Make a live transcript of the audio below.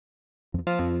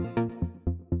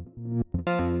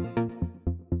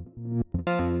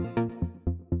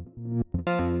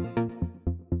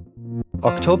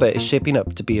October is shaping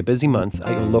up to be a busy month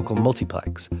at your local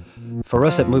multiplex. For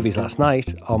us at Movies Last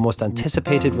Night, our most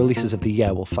anticipated releases of the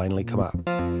year will finally come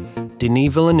out.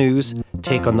 Denis Villeneuve's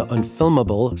take on the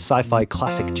unfilmable sci-fi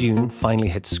classic Dune finally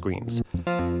hits screens.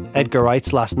 Edgar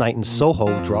Wright's Last Night in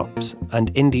Soho drops,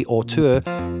 and indie auteur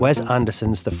Wes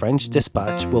Anderson's The French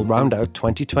Dispatch will round out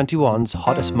 2021's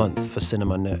hottest month for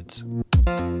cinema nerds.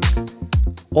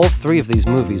 All three of these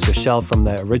movies were shelved from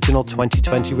their original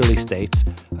 2020 release dates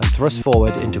and thrust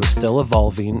forward into a still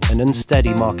evolving and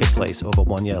unsteady marketplace over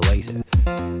 1 year later.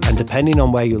 And depending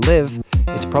on where you live,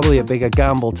 it's probably a bigger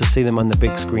gamble to see them on the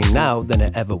big screen now than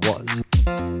it ever was.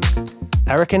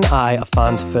 Eric and I are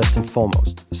fans first and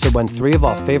foremost, so when three of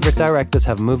our favourite directors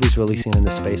have movies releasing in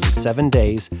the space of 7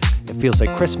 days, it feels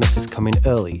like Christmas is coming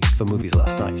early for Movies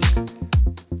Last Night.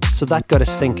 So that got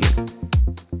us thinking.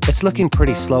 It's looking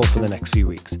pretty slow for the next few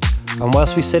weeks, and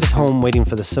whilst we sit at home waiting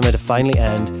for the summer to finally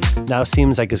end, now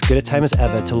seems like as good a time as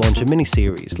ever to launch a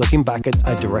mini-series looking back at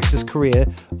a director's career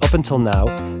up until now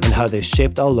and how they've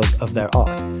shaped our love of their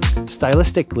art.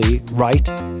 Stylistically, Wright,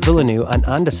 Villeneuve and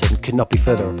Anderson could not be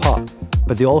further apart,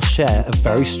 but they all share a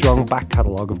very strong back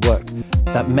catalogue of work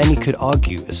that many could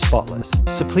argue is spotless.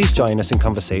 So please join us in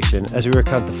conversation as we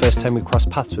recount the first time we crossed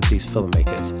paths with these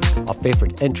filmmakers, our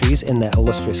favourite entries in their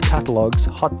illustrious catalogues,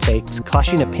 hot takes,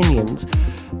 clashing opinions,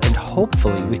 and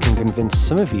hopefully we can convince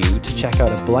some of you to check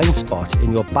out a blind spot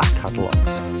in your back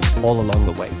catalogues all along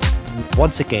the way.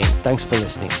 Once again, thanks for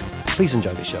listening. Please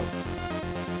enjoy the show.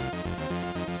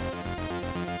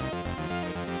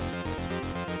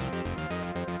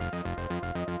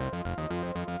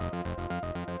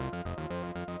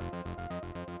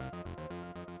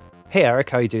 Hey Eric,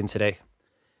 how are you doing today?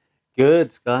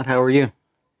 Good, Scott. How are you?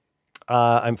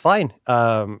 I'm fine.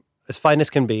 As fine as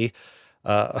can be,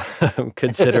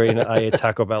 considering I ate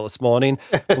Taco Bell this morning.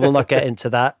 But we'll not get into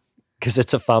that because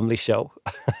it's a family show.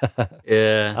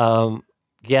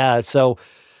 Yeah. So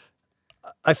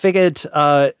I figured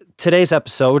today's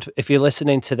episode, if you're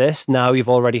listening to this, now you've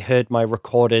already heard my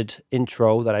recorded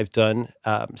intro that I've done,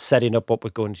 setting up what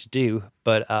we're going to do.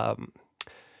 But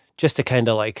just to kind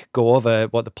of like go over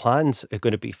what the plans are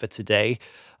going to be for today.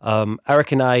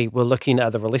 Eric and I were looking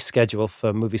at the release schedule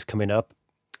for movies coming up,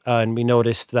 and we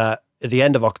noticed that at the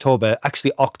end of October,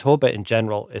 actually October in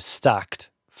general is stacked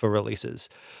for releases.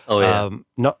 Oh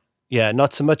yeah.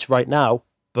 Not so much right now,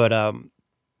 but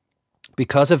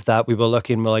because of that, we were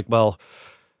looking, we're like, well,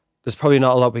 there's probably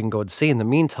not a lot we can go and see in the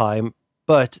meantime,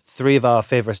 but three of our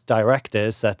favorite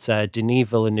directors, that's Denis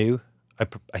Villeneuve,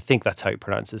 I think that's how you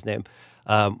pronounce his name,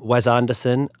 Wes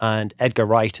Anderson and Edgar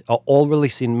Wright are all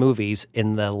releasing movies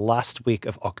in the last week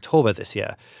of October this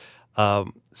year.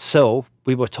 So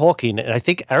we were talking, and I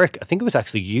think Eric, it was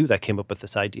actually you that came up with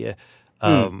this idea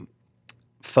we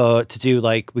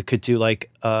could do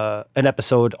like an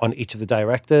episode on each of the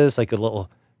directors, like a little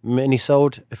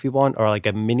mini-sode if you want, or like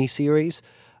a mini series,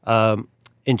 and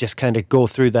just kind of go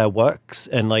through their works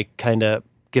and like kind of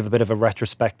give a bit of a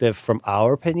retrospective from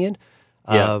our opinion.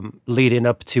 Leading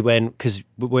up to when, because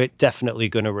we're definitely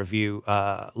going to review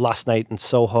Last Night in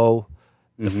Soho,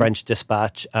 The French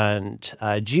Dispatch, and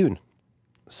Dune.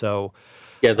 So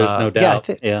Yeah, there's no doubt.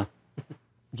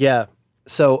 Yeah.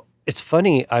 So it's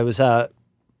funny, I was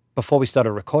before we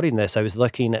started recording this, I was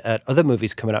looking at other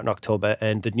movies coming out in October,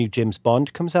 and the new James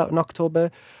Bond comes out in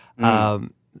October. The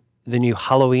new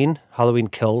Halloween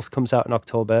Kills comes out in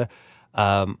October.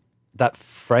 That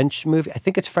French movie, I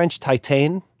think it's French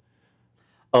Titane.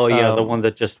 Oh yeah, the one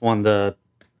that just won the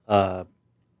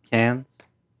Cannes.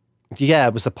 Yeah,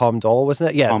 it was the Palme d'Or,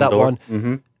 wasn't it? Yeah, Palme that d'Or. one.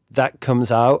 Mm-hmm. That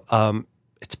comes out.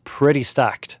 It's pretty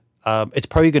stacked. It's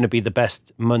probably going to be the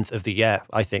best month of the year,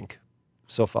 I think,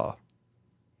 so far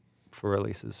for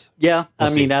releases. Yeah, We'll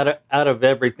I mean, see. out of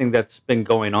everything that's been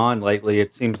going on lately,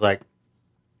 it seems like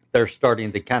they're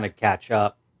starting to kind of catch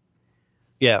up.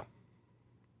 Yeah.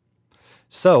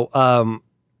 So,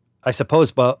 I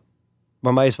suppose, but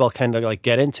we might as well kind of like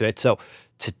get into it. So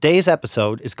today's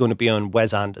episode is going to be on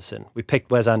Wes Anderson. We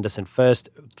picked Wes Anderson first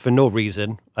for no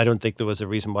reason. I don't think there was a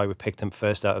reason why we picked him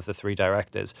first out of the three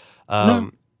directors.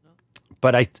 No.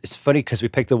 But it's funny because we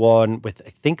picked the one with, I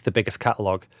think, the biggest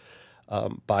catalog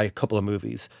by a couple of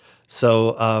movies.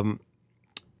 So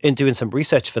in doing some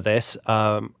research for this,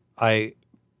 I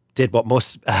did what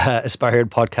most aspiring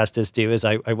podcasters do, is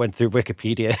I went through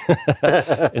Wikipedia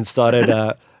and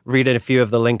started reading a few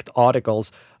of the linked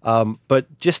articles.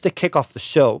 But just to kick off the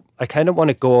show, I kind of want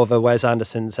to go over Wes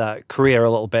Anderson's career a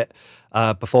little bit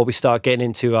before we start getting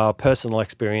into our personal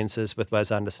experiences with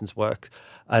Wes Anderson's work.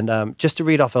 And just to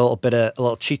read off a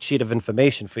little cheat sheet of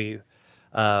information for you.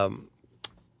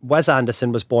 Wes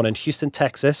Anderson was born in Houston,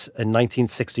 Texas in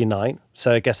 1969.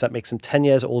 So I guess that makes him 10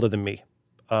 years older than me.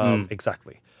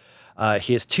 Exactly.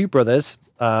 He has two brothers.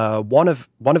 One of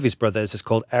his brothers is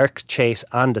called Eric Chase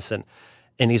Anderson,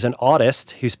 and he's an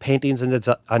artist whose paintings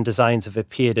and designs have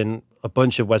appeared in a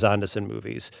bunch of Wes Anderson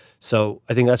movies. So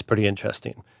I think that's pretty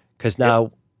interesting because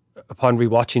now, upon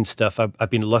rewatching stuff, I've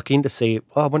been looking to see.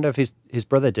 Oh, I wonder if his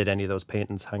brother did any of those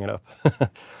paintings hanging up.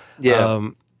 Yeah.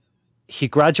 He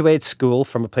graduated school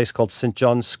from a place called St.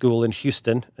 John's School in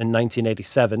Houston in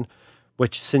 1987,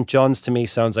 which St. John's to me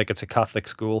sounds like it's a Catholic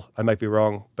school. I might be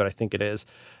wrong, but I think it is.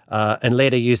 And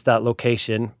later used that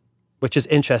location, which is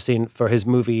interesting for his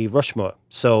movie Rushmore.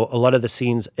 So a lot of the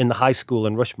scenes in the high school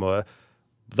in Rushmore,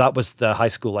 that was the high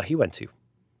school that he went to,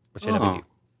 which I never knew,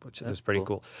 which was pretty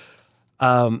cool.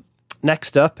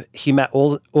 Next up, he met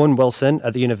Owen Wilson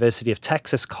at the University of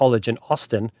Texas College in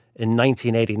Austin in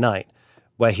 1989,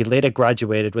 where he later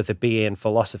graduated with a BA in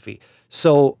philosophy.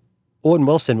 So Owen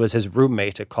Wilson was his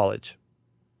roommate at college,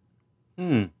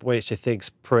 which I think is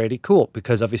pretty cool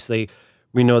because obviously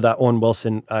we know that Owen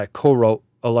Wilson co-wrote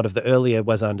a lot of the earlier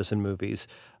Wes Anderson movies,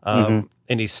 and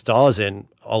he stars in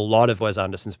a lot of Wes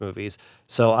Anderson's movies.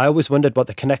 So I always wondered what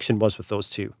the connection was with those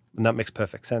two, and that makes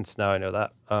perfect sense. Now I know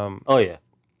that. Oh yeah.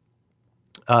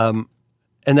 And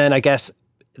then I guess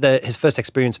his first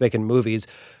experience making movies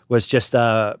was just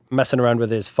messing around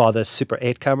with his father's Super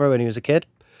 8 camera when he was a kid.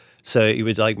 So he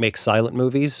would like make silent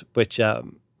movies, which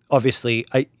obviously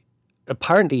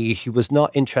apparently he was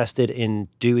not interested in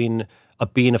being a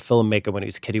filmmaker when he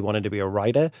was a kid. He wanted to be a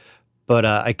writer, but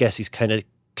I guess he's kind of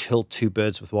killed two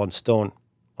birds with one stone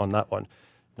on that one.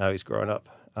 Now he's grown up.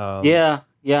 Yeah.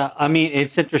 I mean,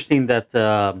 it's interesting that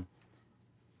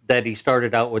that he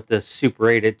started out with the Super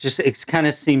 8. It kind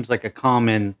of seems like a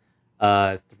common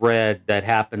thread that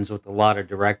happens with a lot of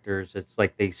directors. It's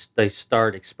like they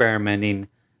start experimenting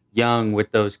young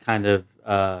with those kind of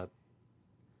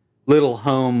little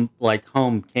home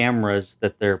cameras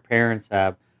that their parents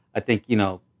have. I think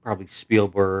probably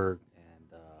Spielberg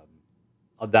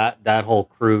and that whole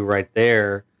crew right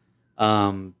there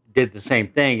did the same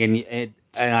thing.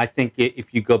 And I think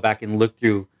if you go back and look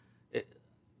through,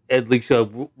 at least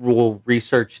we'll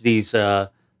research these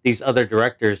other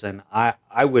directors, and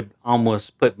I would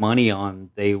almost put money on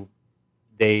they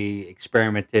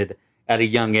experimented at a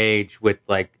young age with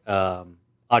like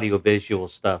audiovisual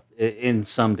stuff in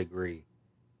some degree.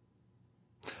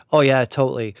 Oh yeah,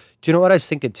 totally. Do you know what I was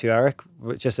thinking too, Eric?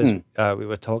 Just as we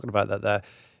were talking about that there,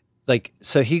 like,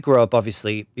 so he grew up.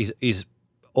 Obviously, he's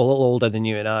a little older than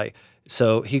you and I.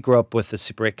 So he grew up with the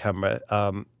Super 8 camera,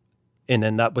 and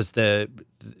then that was the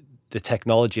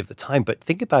technology of the time. But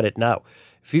think about it now.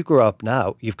 If you grew up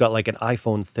now, you've got like an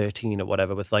iPhone 13 or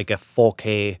whatever with like a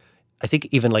 4K, I think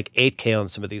even like 8K on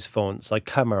some of these phones, like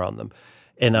camera on them.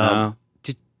 And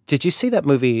did you see that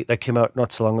movie that came out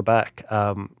not so long back?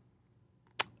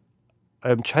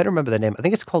 I'm trying to remember the name. I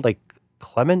think it's called like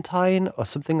Clementine or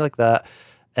something like that.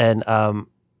 And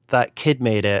that kid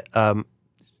made it. I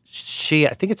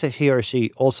think it's a he or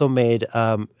she, also made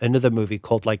another movie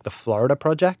called like The Florida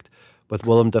Project with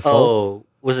Willem Dafoe. Oh,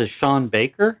 was it Sean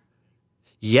Baker?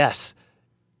 Yes.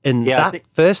 And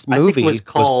first movie was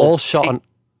all shot on...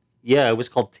 Yeah, it was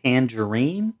called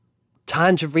Tangerine.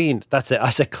 Tangerine, that's it.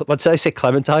 What did I say,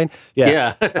 Clementine?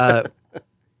 Yeah.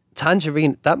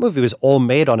 Tangerine, that movie was all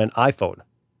made on an iPhone.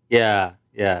 Yeah.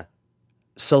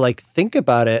 So, like, think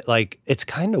about it. Like, it's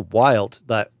kind of wild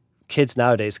that kids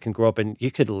nowadays can grow up and you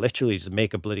could literally just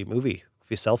make a bloody movie with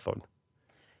your cell phone.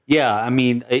 Yeah, I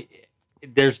mean,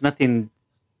 there's nothing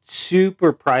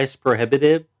super price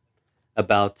prohibitive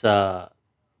about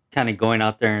kind of going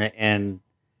out there and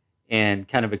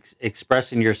kind of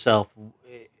expressing yourself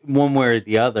one way or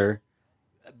the other,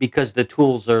 because the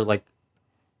tools are like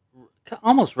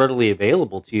almost readily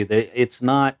available to you. It's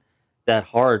not that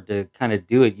hard to kind of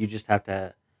do it. You just have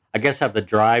to, I guess, have the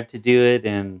drive to do it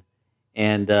and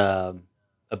a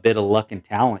bit of luck and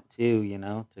talent too,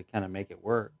 to kind of make it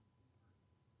work.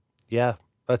 Yeah,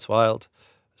 that's wild.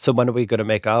 So when are we going to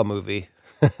make our movie?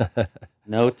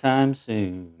 No time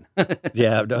soon.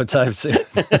 Yeah, no time soon.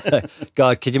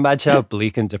 God, could you imagine how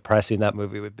bleak and depressing that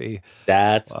movie would be?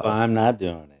 That's why I'm not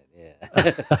doing it.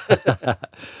 Yeah.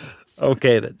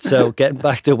 Okay, then. So getting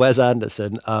back to Wes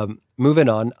Anderson, moving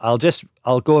on, I'll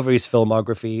go over his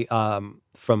filmography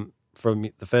from from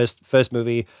the first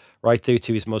movie right through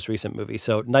to his most recent movie.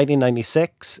 So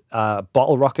 1996,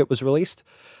 Bottle Rocket was released.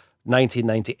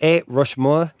 1998,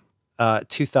 Rushmore.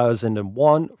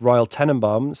 2001, Royal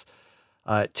Tenenbaums.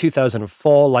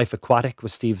 2004, Life Aquatic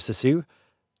with Steve Zissou.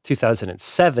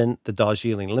 2007, The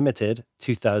Darjeeling Limited.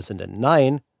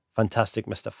 2009, Fantastic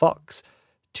Mr. Fox.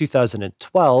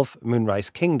 2012, Moonrise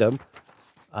Kingdom.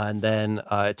 And then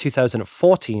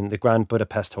 2014, The Grand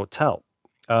Budapest Hotel.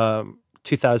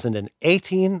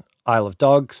 2018, Isle of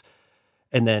Dogs.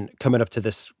 And then coming up to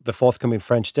the forthcoming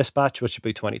French Dispatch, which will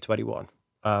be 2021.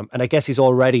 And I guess he's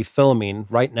already filming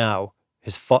right now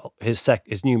his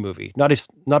new movie, not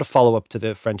a follow up to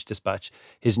the French Dispatch.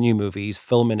 His new movie, he's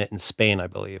filming it in Spain, I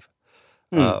believe.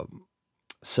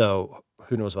 So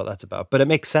who knows what that's about? But it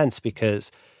makes sense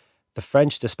because the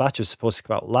French Dispatch was supposed to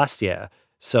come out last year,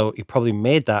 so he probably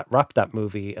wrapped that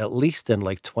movie at least in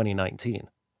like 2019.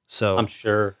 So I'm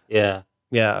sure. Yeah.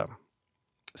 Yeah.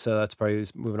 So that's probably what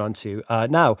he's moving on to.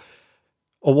 Now,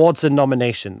 awards and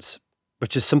nominations,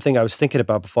 which is something I was thinking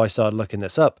about before I started looking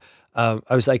this up. I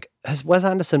was like, has Wes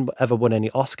Anderson ever won any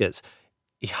Oscars?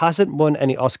 He hasn't won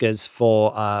any Oscars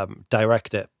for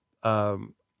director.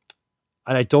 And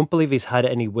I don't believe he's had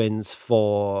any wins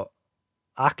for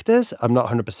actors. I'm not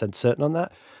 100% certain on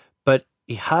that. But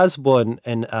he has won,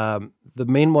 and the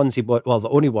main ones he won, well, the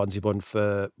only ones he won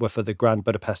were for the Grand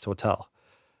Budapest Hotel,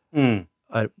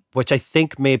 which I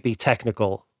think may be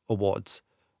technical awards.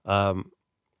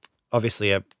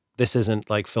 Obviously, this isn't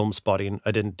like film spotting.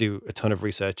 I didn't do a ton of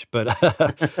research, but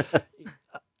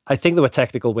I think there were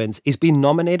technical wins. He's been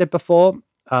nominated before,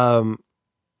 and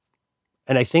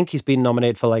I think he's been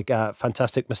nominated for like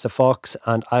Fantastic Mr. Fox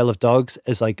and Isle of Dogs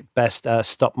as like best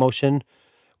stop motion,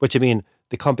 which I mean,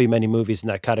 there can't be many movies in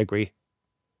that category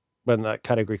when that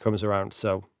category comes around.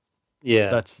 So Yeah.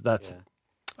 that's.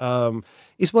 Yeah.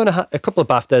 He's won a couple of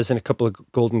BAFTAs and a couple of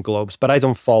Golden Globes, but I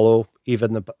don't follow I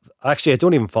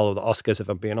don't even follow the Oscars if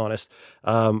I'm being honest.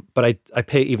 But I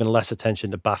pay even less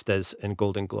attention to BAFTAs and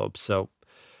Golden Globes. So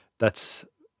that's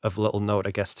of little note,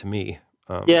 I guess, to me.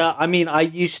 Yeah, I mean, I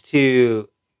used to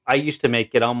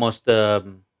make it almost I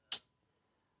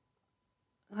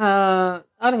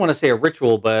don't want to say a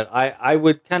ritual, but I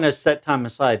would kind of set time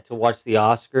aside to watch the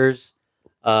Oscars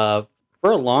for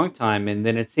a long time, and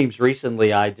then it seems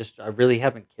recently I really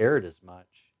haven't cared as much.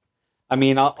 I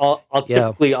mean, I'll Yeah.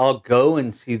 typically I'll go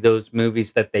and see those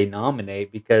movies that they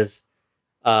nominate because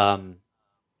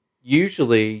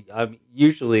usually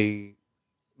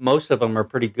most of them are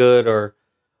pretty good or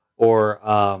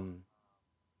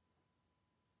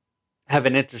have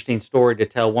an interesting story to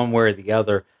tell one way or the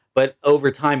other. But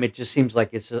over time, it just seems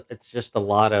like it's just a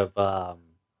lot of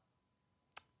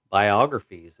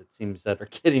biographies. It seems that are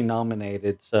getting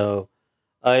nominated. So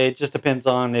it just depends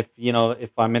on if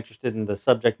I'm interested in the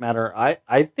subject matter.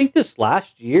 I think this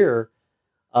last year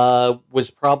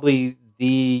was probably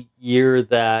the year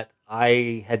that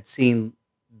I had seen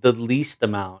the least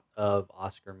amount of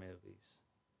Oscar movies.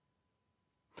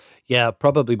 Yeah,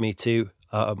 probably me too.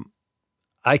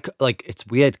 It's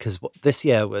weird because this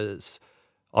year was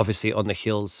obviously on the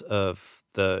heels of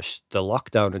the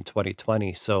lockdown in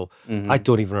 2020. So I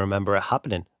don't even remember it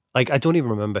happening. Like I don't even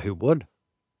remember who won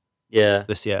Yeah.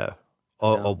 this year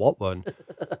No. or what won.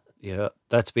 Yeah,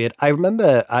 that's weird. I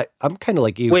remember I'm kind of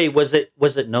like you. Wait, was it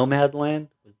Nomadland?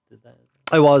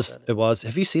 It was.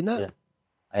 Have you seen that? Yeah.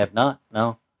 I have not.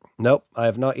 No. Nope, I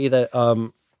have not either.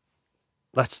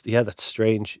 That's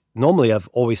strange. Normally, I've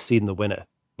always seen the winner.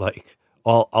 Like,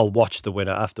 I'll watch the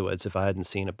winner afterwards if I hadn't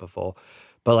seen it before.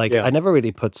 But like, Yeah. I never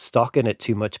really put stock in it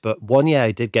too much. But one year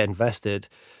I did get invested.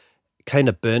 Kind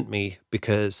of burnt me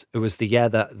because it was the year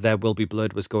that There Will Be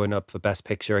Blood was going up for Best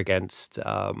Picture against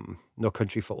No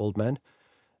Country for Old Men,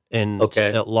 and Okay.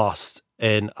 it lost,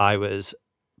 and I was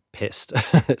pissed.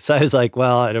 So I was like,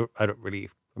 well, I'm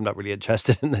not really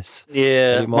interested in this.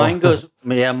 Yeah, anymore.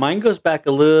 mine goes back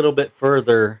a little bit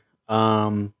further.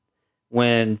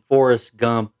 When Forrest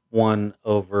Gump won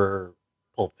over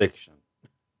Pulp Fiction,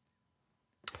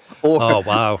 or Oh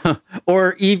wow.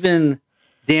 or even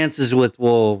Dances with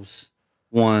Wolves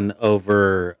won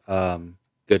over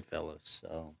Goodfellas.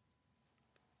 So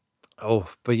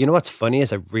Oh, but you know what's funny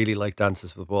is I really like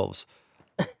Dances with Wolves.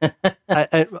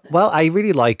 I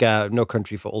really like No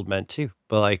Country for Old Men too.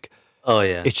 But like, oh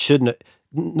yeah, it shouldn't.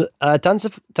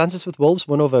 Dances with Wolves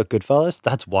won over Goodfellas.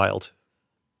 That's wild.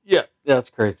 yeah, that's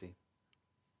crazy.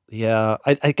 Yeah,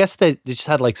 I guess they just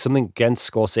had like something against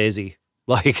Scorsese.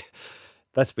 Like,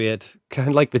 that's weird. Kind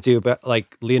of like the dude, but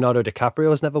like Leonardo DiCaprio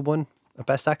has never won a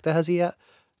Best Actor, has he yet?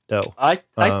 No. I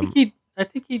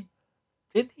think he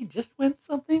did. He just win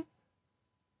something.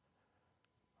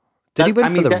 Did he I win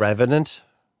for mean The that. Revenant?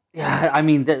 Yeah, I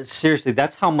mean seriously,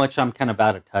 that's how much I'm kind of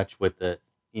out of touch with it.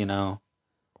 You know.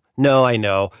 No, I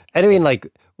know. And I mean, like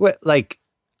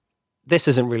this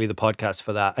isn't really the podcast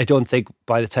for that. I don't think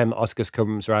by the time Oscars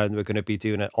comes around, we're going to be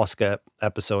doing an Oscar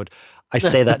episode. I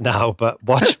say that now, but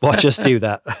watch us do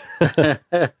that.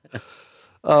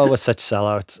 Oh, we're such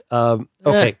sellouts.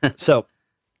 Okay, so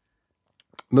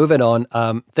moving on.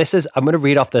 I'm going to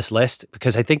read off this list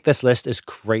because I think this list is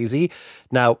crazy.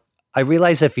 Now, I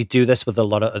realize if you do this with a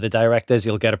lot of other directors,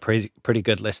 you'll get a pretty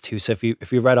good list too. So if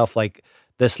you read off like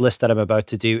this list that I'm about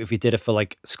to do, if you did it for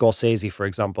like Scorsese, for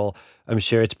example, I'm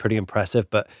sure it's pretty impressive.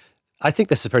 But I think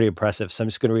this is pretty impressive, so I'm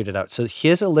just going to read it out. So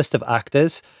here's a list of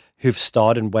actors who've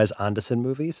starred in Wes Anderson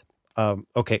movies.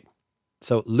 Okay,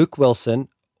 so Luke Wilson,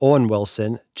 Owen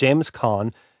Wilson, James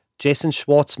Caan, Jason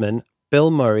Schwartzman,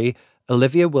 Bill Murray,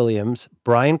 Olivia Williams,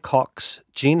 Brian Cox,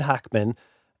 Gene Hackman,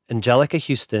 Angelica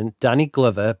Houston, Danny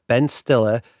Glover, Ben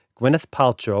Stiller, Gwyneth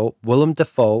Paltrow, Willem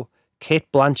Dafoe,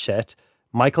 Kate Blanchett,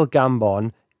 Michael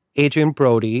Gambon, Adrian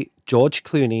Brody, George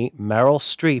Clooney, Meryl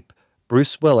Streep,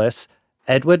 Bruce Willis,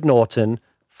 Edward Norton,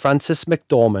 Frances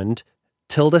McDormand,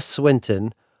 Tilda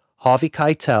Swinton, Harvey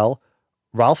Keitel,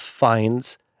 Ralph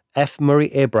Fiennes, F.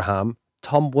 Murray Abraham,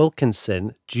 Tom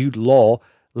Wilkinson, Jude Law,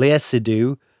 Lea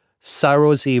Seydoux,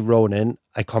 Saoirse Ronan,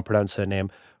 I can't pronounce her name,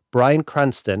 Bryan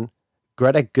Cranston,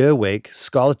 Greta Gerwig,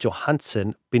 Scarlett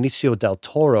Johansson, Benicio del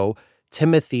Toro,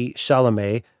 Timothy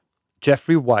Chalamet,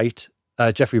 Jeffrey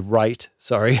Wright,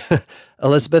 sorry,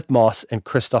 Elizabeth Moss, and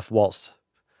Christoph Waltz.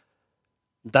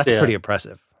 That's Yeah, pretty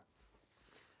impressive.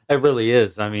 it really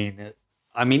is. I mean,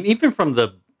 even from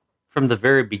the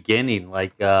very beginning,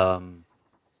 like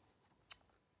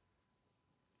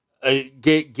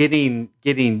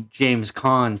getting James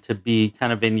Caan to be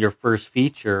kind of in your first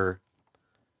feature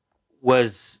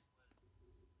was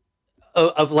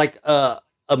of like a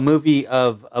movie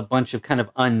of a bunch of kind of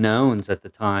unknowns at the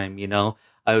time. You know,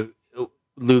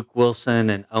 Luke Wilson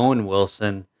and Owen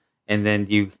Wilson, and then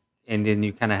you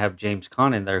kind of have James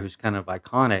Caan in there, who's kind of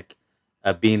iconic,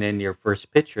 being in your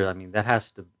first picture. I mean, that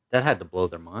had to blow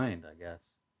their mind, I guess.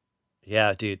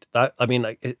 Yeah, dude. That I mean,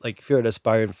 like if you're an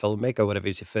aspiring filmmaker, whatever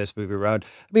is your first movie around.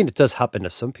 I mean, it does happen to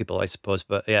some people, I suppose.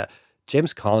 But yeah,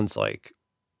 James Caan's like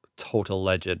total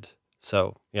legend.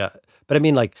 So yeah, but I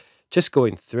mean, like just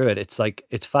going through it, it's like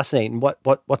it's fascinating.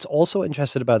 What's also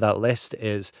interesting about that list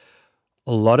is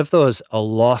a lot of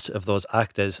those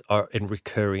actors are in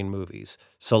recurring movies.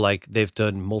 So like they've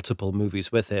done multiple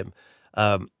movies with him.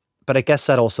 Um, but I guess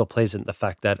that also plays into the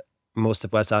fact that most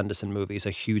of Wes Anderson movies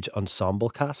are huge ensemble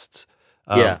casts,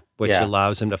 Yeah, which yeah.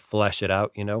 allows him to flesh it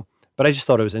out, you know. But I just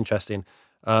thought it was interesting.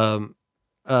 Um,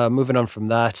 moving on from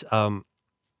that,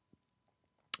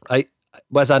 I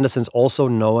Wes Anderson's also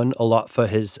known a lot for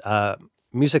his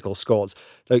musical scores.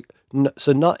 Like,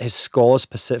 so not his scores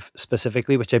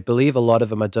specifically, which I believe a lot of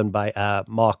them are done by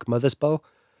Mark Mothersbaugh.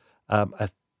 I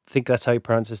think that's how you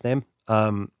pronounce his name.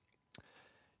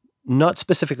 Not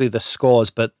specifically the scores,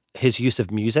 but his use of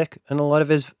music in a lot of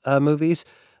his movies.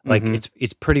 Like Hmm.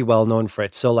 it's pretty well known for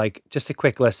it. So like just a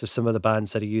quick list of some of the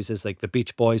bands that he uses, like the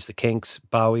Beach Boys, the Kinks,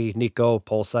 Bowie, Nico,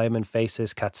 Paul Simon,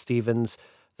 Faces, Cat Stevens,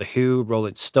 the Who,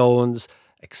 Rolling Stones,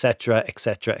 etc.,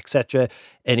 etc., etc.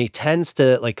 And he tends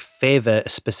to like favor a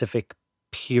specific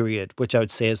period, which I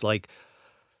would say is like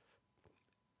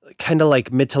kind of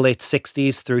like mid to late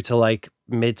 60s through to like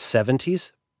mid 70s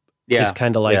is Yeah,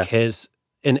 kind of like yeah. his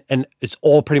and it's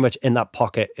all pretty much in that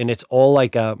pocket, and it's all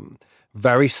like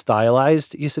very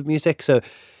stylized use of music. So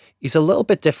he's a little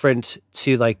bit different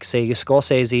to like say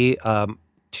Scorsese,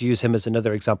 to use him as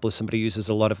another example of somebody who uses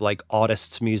a lot of like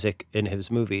artists music in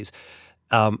his movies.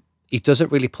 He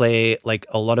doesn't really play like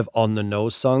a lot of on the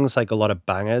nose songs, like a lot of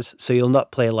bangers. So he'll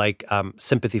not play like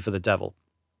Sympathy for the Devil,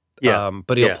 Yeah,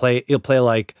 but yeah. he'll play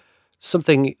like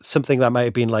something that might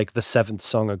have been like the seventh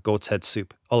song of Goat's Head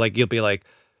Soup, or like you'll be like,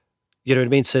 you know what I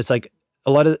mean? So it's like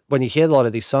a lot of when you hear a lot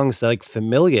of these songs, they're like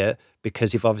familiar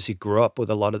because you've obviously grew up with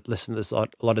a lot of listen to this a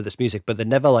lot of this music, but they're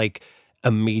never like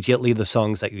immediately the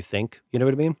songs that you think. You know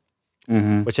what I mean?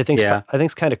 Hmm. Which Yeah. I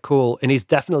think's kind of cool, and he's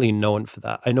definitely known for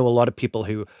that. I know a lot of people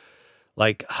who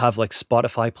like have like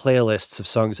Spotify playlists of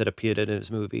songs that appeared in his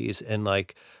movies, and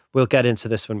like we'll get into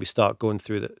this when we start going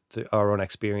through our own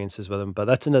experiences with him. But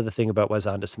that's another thing about Wes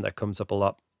Anderson that comes up a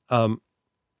lot. Um,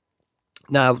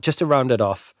 Now, just to round it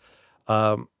off,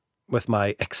 um, with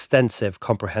my extensive,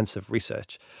 comprehensive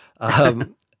research,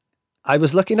 um, I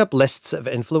was looking up lists of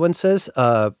influencers.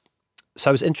 So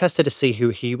I was interested to see who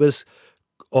he was,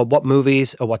 or what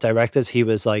movies or what directors he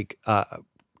was like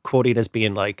quoted as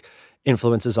being like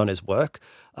influences on his work.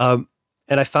 Um,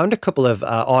 And I found a couple of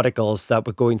articles that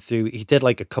were going through. He did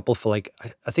like a couple for like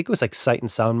I think it was like Sight and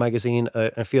Sound magazine,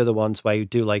 and a few other ones where you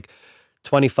do like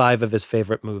 25 of his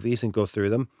favorite movies and go through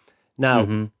them. Now,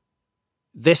 Mm-hmm.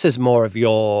 this is more of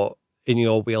your in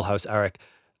your wheelhouse, Eric.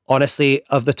 Honestly,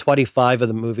 of the 25 of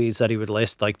the movies that he would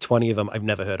list, like 20 of them I've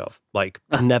never heard of. Like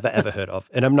never ever heard of.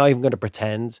 And I'm not even going to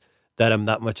pretend that I'm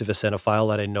that much of a cinephile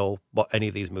that I know what any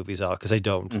of these movies are, because I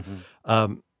don't. Mm-hmm.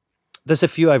 Um, there's a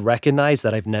few I recognize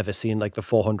that I've never seen, like the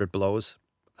 400 Blows.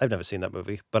 I've never seen that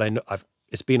movie, but I know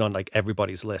it's been on like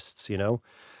everybody's lists, you know?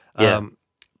 Yeah. Um,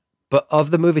 but of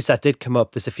the movies that did come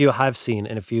up, there's a few I have seen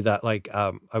and a few that like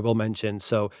I will mention.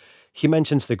 So he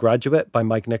mentions The Graduate by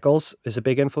Mike Nichols is a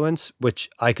big influence, which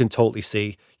I can totally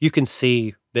see. You can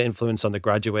see the influence on The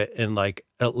Graduate in like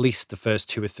at least the first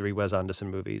two or three Wes Anderson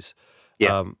movies.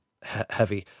 Yeah.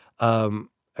 Heavy.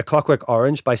 A Clockwork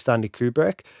Orange by Stanley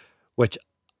Kubrick, which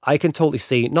I can totally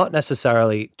see, not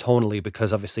necessarily tonally,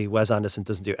 because obviously Wes Anderson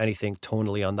doesn't do anything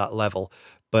tonally on that level,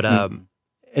 but Mm-hmm.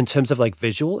 in terms of like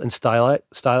visual and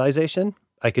stylization,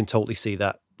 I can totally see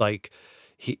that. Like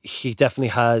he definitely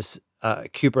has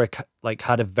Kubrick like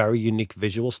had a very unique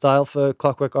visual style for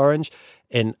Clockwork Orange,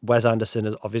 and Wes Anderson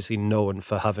is obviously known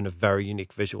for having a very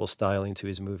unique visual styling to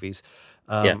his movies.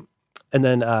 Yeah. And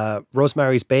then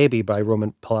Rosemary's Baby by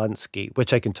Roman Polanski,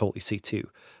 which I can totally see too.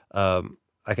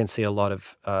 I can see a lot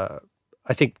of,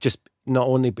 I think just not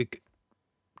only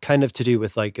kind of to do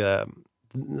with like,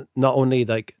 not only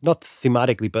like, not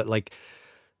thematically, but like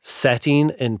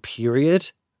setting and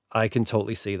period. I can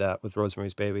totally see that with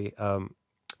Rosemary's Baby.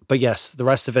 But yes, the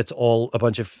rest of it's all a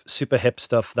bunch of super hip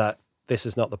stuff that this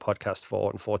is not the podcast for,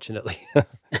 unfortunately.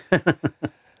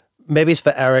 Maybe it's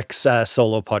for Eric's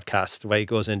solo podcast where he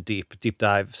goes in deep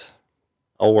dives.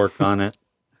 I'll work on it.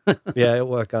 Yeah, he'll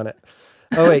work on it.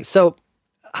 Oh, wait. So,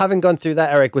 having gone through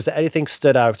that, Eric, was there anything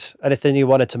stood out? Anything you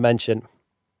wanted to mention?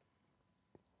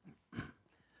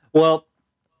 Well,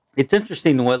 it's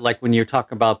interesting what like when you're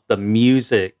talking about the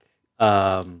music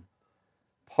part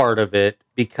of it,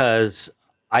 because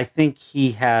I think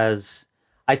he has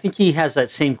I think he has that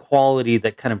same quality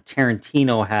that kind of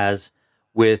Tarantino has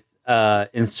with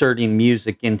inserting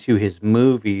music into his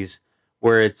movies,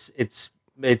 where it's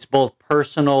both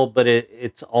personal, but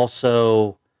it's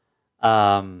also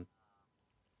um,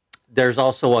 there's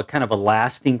also a kind of a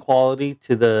lasting quality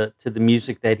to the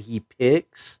music that he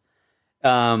picks.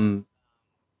 Um,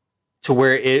 to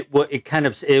where it kind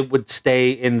of it would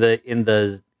stay in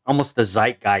the almost the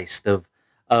zeitgeist of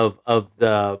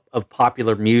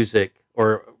popular music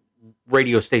or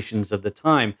radio stations of the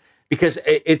time, because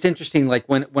it's interesting, like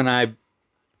when I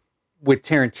with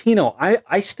Tarantino,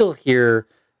 I still hear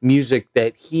music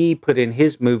that he put in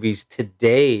his movies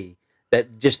today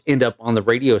that just end up on the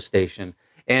radio station.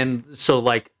 And so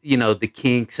like, the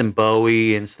Kinks and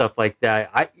Bowie and stuff like that,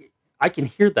 I can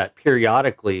hear that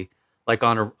periodically, like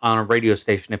on a radio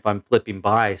station if I'm flipping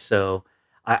by. So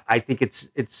I think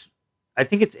I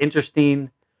think it's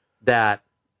interesting that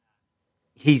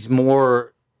he's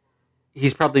more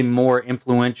he's probably more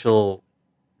influential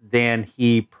than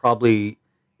he probably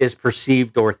is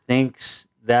perceived or thinks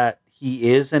that he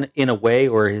is in a way,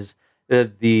 or his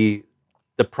the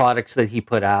products that he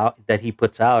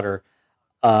puts out are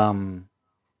um,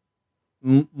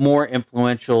 more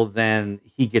influential than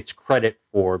he gets credit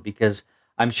for, because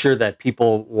I'm sure that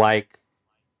people like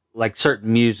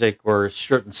certain music or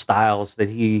certain styles that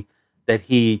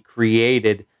he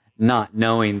created, not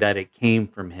knowing that it came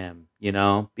from him,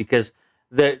 because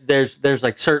there's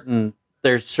like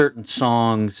there's certain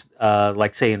songs,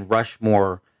 like say in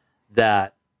Rushmore,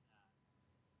 that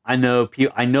I know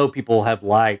people have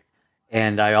liked,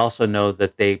 and I also know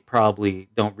that they probably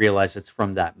don't realize it's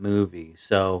from that movie.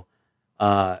 So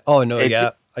Oh, no, it's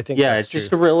yeah, I think yeah, that's it's true.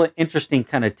 just a real interesting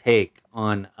kind of take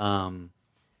on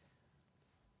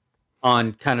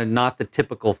kind of not the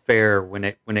typical fare when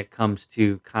it comes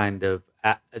to kind of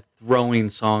throwing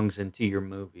songs into your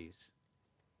movies.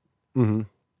 Hmm.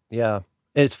 Yeah.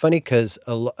 It's funny because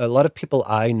a lot of people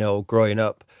I know growing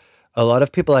up, a lot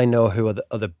of people I know who are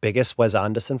the biggest Wes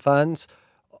Anderson fans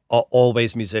are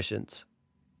always musicians.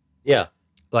 Yeah.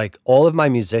 Like all of my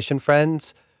musician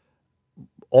friends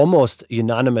almost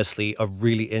unanimously are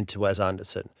really into Wes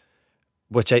Anderson,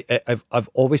 which I've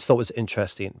always thought was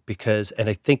interesting because, and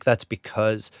I think that's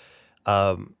because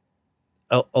um,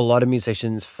 a lot of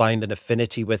musicians find an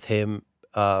affinity with him.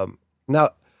 Now,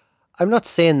 I'm not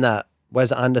saying that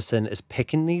Wes Anderson is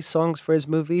picking these songs for his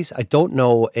movies. I don't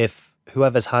know if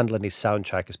whoever's handling his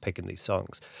soundtrack is picking these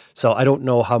songs. So I don't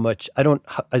know how much. I don't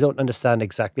understand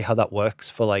exactly how that works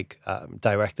for like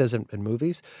directors in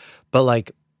movies. But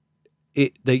like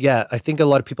yeah, I think a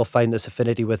lot of people find this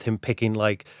affinity with him picking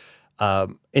like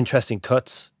interesting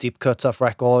cuts, deep cuts off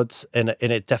records, and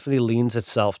it definitely leans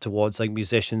itself towards like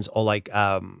musicians or like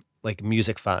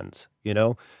music fans,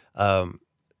 um,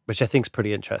 which I think is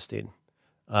pretty interesting.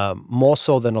 More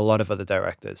so than a lot of other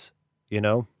directors, you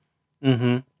know.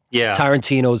 Mm-hmm. Yeah.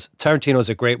 Tarantino's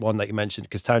a great one that you mentioned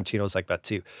because Tarantino's like that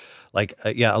too. Like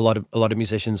yeah, a lot of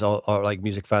musicians are like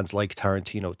music fans like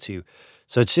Tarantino too.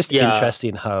 So it's just Yeah.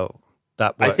 interesting how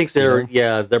that I think works, you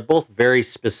know. they're both very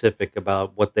specific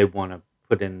about what they want to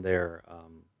put in their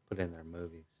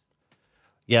movies.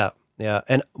 Yeah, yeah.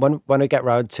 And when I get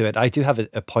round to it, I do have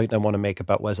a point I want to make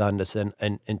about Wes Anderson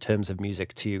and in terms of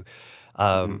music too,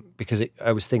 Mm-hmm. because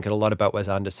I was thinking a lot about Wes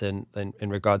Anderson in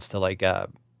regards to like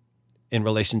in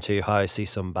relation to how I see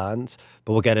some bands,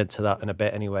 but we'll get into that in a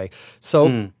bit anyway. So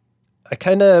Mm. I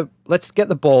kind of let's get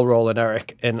the ball rolling,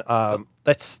 Eric, and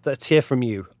let's hear from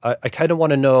you. I kind of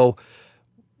want to know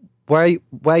where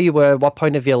you were, what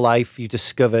point of your life you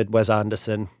discovered Wes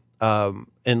Anderson,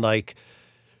 and like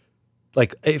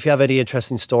if you have any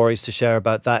interesting stories to share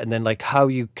about that, and then like how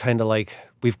you kind of like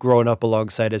we've grown up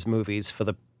alongside his movies for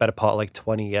the better part of like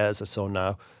 20 years or so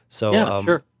now. So Yeah,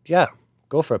 sure. yeah,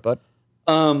 go for it, bud.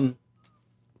 Um,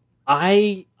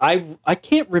 I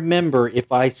can't remember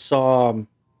if I saw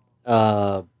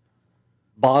uh,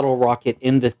 Bottle Rocket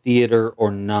in the theater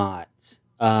or not.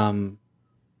 Um,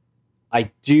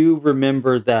 I do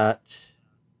remember that.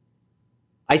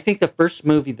 I think the first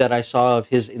movie that I saw of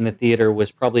his in the theater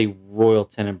was probably Royal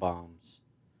Tenenbaums,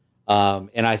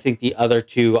 and I think the other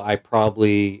two I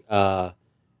probably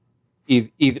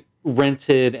either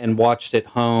rented and watched at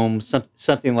home,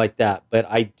 something like that. But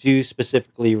I do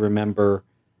specifically remember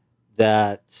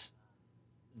that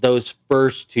those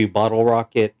first two, Bottle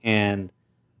Rocket and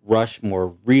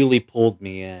Rushmore, really pulled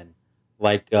me in.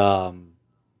 Like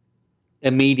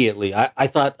immediately, I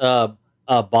thought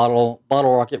Bottle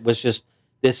Rocket was just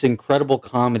this incredible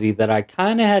comedy that I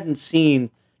kind of hadn't seen,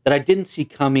 that I didn't see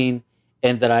coming,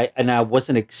 and that I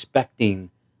wasn't expecting.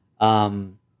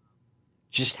 Um,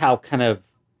 just how kind of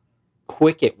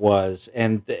quick it was,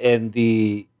 and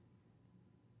the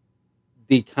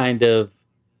kind of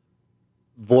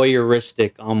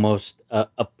voyeuristic almost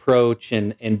approach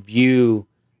and view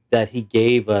that he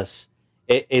gave us.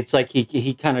 It's like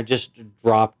he kind of just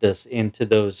dropped us into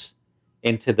those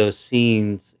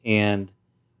scenes, and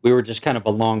we were just kind of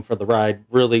along for the ride,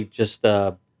 really just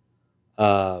uh,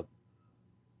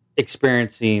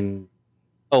 experiencing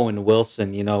Owen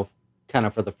Wilson, kind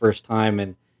of for the first time,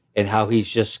 and how he's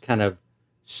just kind of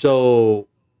so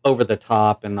over the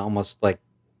top and almost like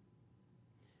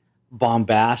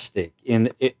bombastic in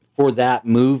it for that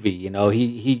movie.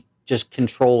 He just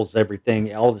controls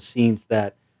everything, all the scenes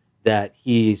that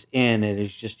he's in, and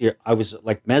it's just I was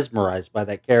like mesmerized by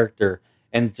that character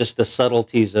and just the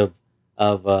subtleties of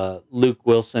Luke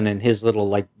Wilson and his little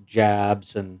like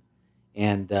jabs and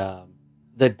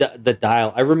the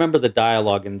dial. I remember the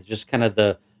dialogue and just kind of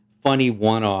the funny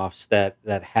one-offs that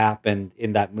happened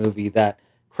in that movie that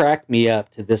cracked me up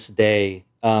to this day.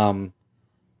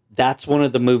 That's one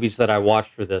of the movies that I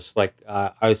watched for this. Like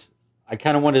I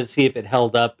kind of wanted to see if it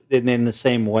held up in the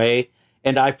same way,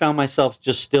 and I found myself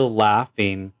just still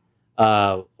laughing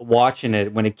watching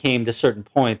it when it came to certain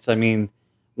points. I mean,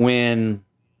 when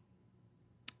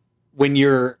when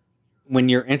you're when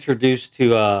you're introduced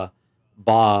to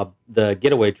Bob, the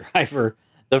getaway driver,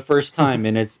 the first time,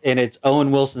 and it's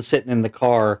Owen Wilson sitting in the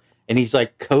car, and he's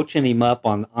like coaching him up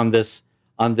on this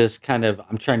kind of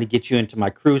I'm trying to get you into my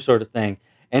crew sort of thing,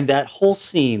 and that whole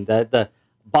scene, that the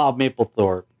Bob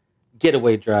Mapplethorpe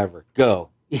getaway driver, go,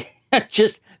 it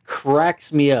just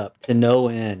cracks me up to no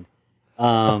end,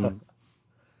 um,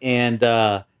 and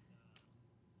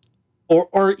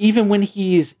or even when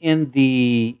he's in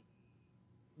the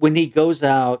when he goes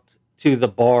out to the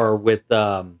bar with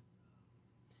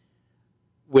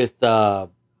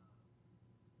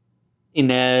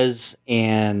Inez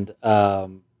and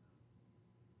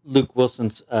Luke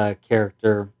Wilson's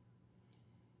character,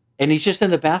 and he's just in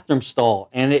the bathroom stall,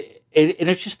 and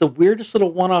it's just the weirdest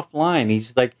little one-off line.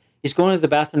 He's going to the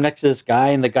bathroom next to this guy,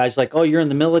 and the guy's like, "Oh, you're in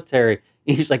the military."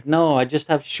 And he's like, "No, I just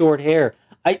have short hair."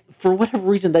 I For whatever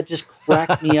reason that just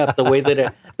cracked me up the way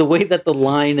that the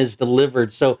line is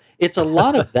delivered. So it's a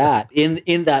lot of that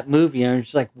in that movie, and I'm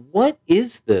just like, "What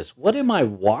is this? What am I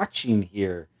watching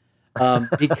here?"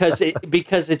 Because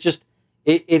it just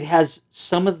it has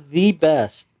some of the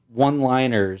best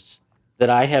one-liners that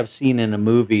I have seen in a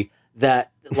movie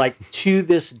that, like, to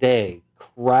this day,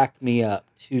 crack me up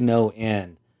to no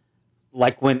end.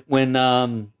 Like when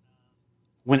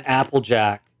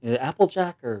Applejack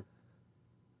or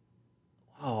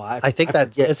I think I that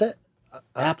forget. is it.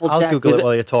 I'll Applejack. Google it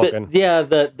while you're talking.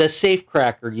 The safe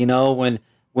cracker. You know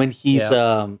when he's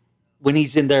Yeah. when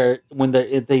he's in there when they're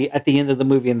at the end of the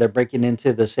movie and they're breaking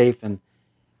into the safe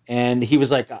and he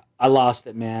was like, I lost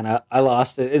it, man. I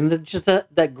lost it. And then just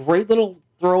that great little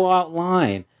throw out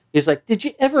line. He's like, did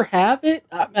you ever have it?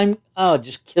 Oh, it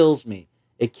just kills me.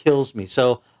 It kills me.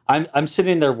 So I'm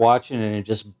sitting there watching it and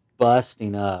just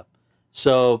busting up.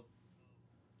 So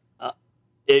uh,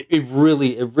 it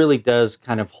really does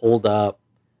kind of hold up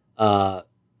uh,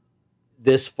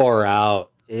 this far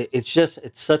out.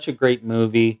 It's such a great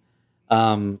movie.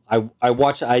 I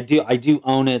watched I do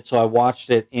own it, so I watched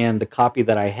it, and the copy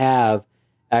that I have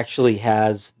actually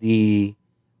has the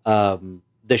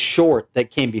short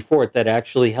that came before it that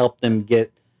actually helped them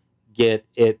get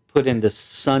it put into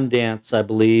Sundance, I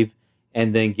believe,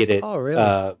 and then get it Oh,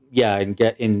 really? yeah,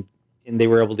 and they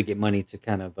were able to get money to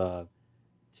kind of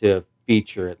to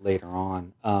feature it later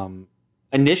on.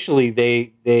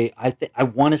 Initially, I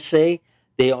want to say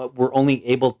they were only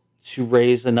able to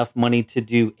raise enough money to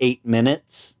do 8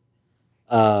 minutes,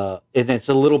 and it's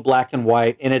a little black and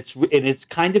white, and it's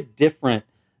kind of different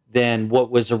than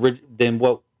than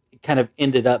what kind of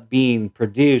ended up being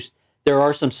produced. There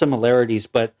are some similarities,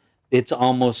 but it's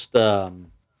almost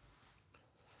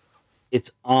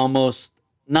it's almost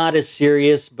not as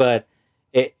serious, but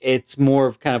it's more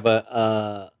of kind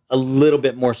of a little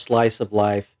bit more slice of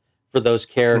life for those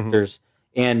Hmm. characters,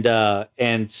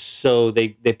 and so they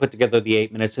put together the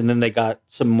 8 minutes, and then they got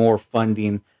some more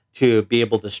funding to be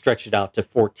able to stretch it out to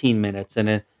 14 minutes,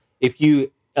 and if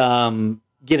you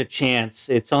get a chance,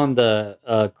 it's on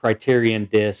the Criterion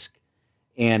disc,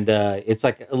 and it's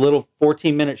like a little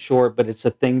 14-minute short, but it's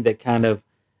a thing that kind of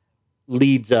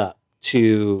leads up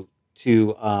to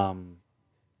to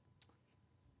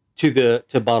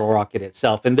Bottle Rocket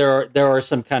itself, and there are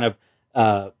some kind of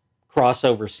uh,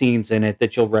 crossover scenes in it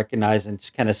that you'll recognize and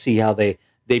kind of see how they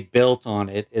built on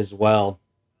it as well.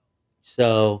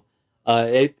 So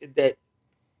that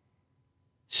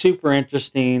super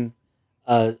interesting.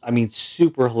 I mean,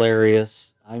 super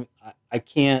hilarious. I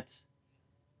can't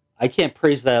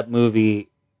praise that movie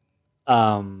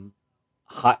um,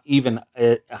 even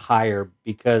higher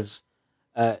because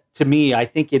to me, I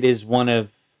think it's one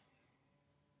of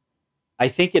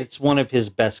his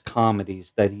best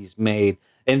comedies that he's made,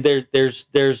 and there's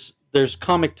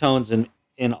comic tones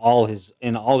in all his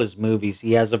movies.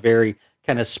 He has a very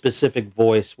kind of specific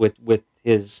voice with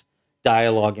his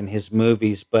dialogue in his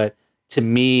movies, but to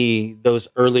me, those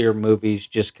earlier movies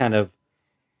just kind of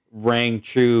rang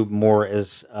true more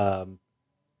as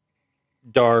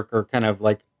dark or kind of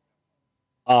like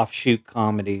offshoot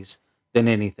comedies than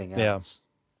anything Yeah. else.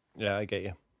 Yeah, I get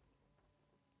you.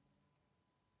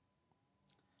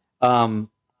 Um,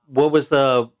 what was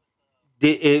what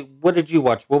did you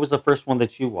watch? What was the first one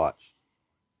that you watched?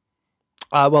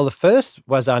 Well, the first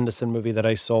Wes Anderson movie that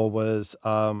I saw was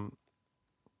well,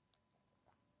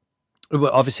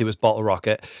 obviously it was Bottle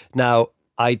Rocket. Now,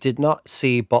 I did not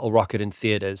see Bottle Rocket in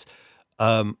theaters.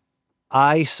 Um,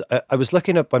 I was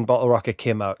looking up when Bottle Rocket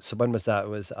came out. So when was that? It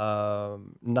was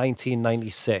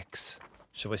 1996,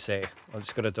 shall we say? I'm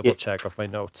just going to Yeah, double check off my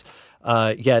notes.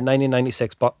 Yeah,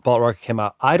 1996, Bottle Rocket came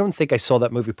out. I don't think I saw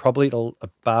that movie probably till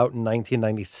about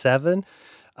 1997.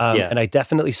 yeah, And I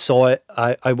definitely saw it.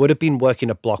 I would have been working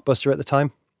at Blockbuster at the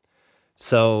time.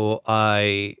 So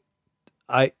I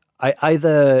I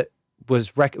either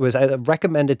was either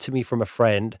recommended to me from a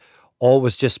friend or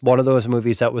was just one of those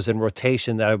movies that was in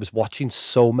rotation that I was watching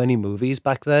so many movies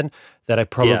back then that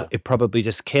yeah, it probably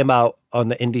just came out on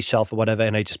the indie shelf or whatever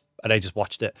and I just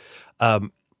watched it.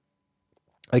 Um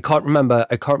I can't remember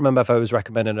if I was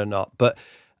recommended or not, but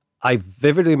I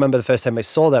vividly remember the first time I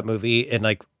saw that movie and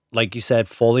like you said,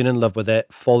 falling in love with it,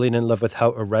 falling in love with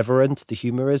how irreverent the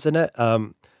humor is in it.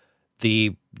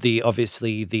 The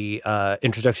obviously the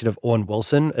introduction of Owen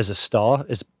Wilson as a star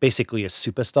is basically a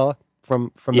superstar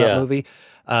from that yeah. movie.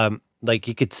 Like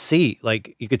you could see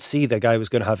the guy was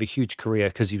going to have a huge career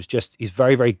because he's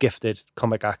very gifted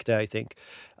comic actor, I think.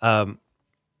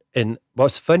 And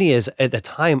what's funny is at the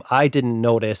time I didn't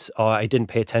notice or I didn't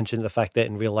pay attention to the fact that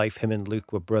in real life him and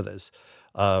Luke were brothers,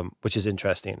 which is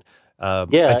interesting. Yeah,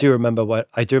 I do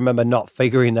remember not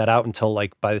figuring that out until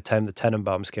like by the time the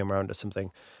Tenenbaums came around or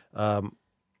something, um,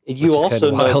 you which is kind of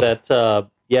also know wild.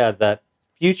 that that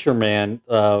Future Man,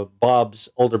 Bob's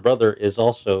older brother, is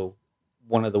also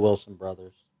one of the Wilson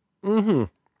brothers. Hmm.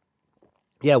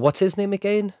 Yeah, what's his name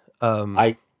again?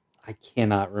 I I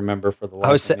cannot remember for the I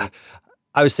life was of me.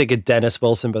 I was thinking Dennis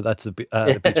Wilson, but that's the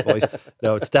Beach Boys.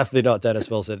 No, it's definitely not Dennis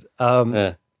Wilson.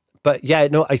 Uh, But yeah,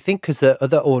 no, I think because the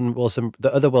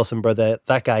other Wilson brother,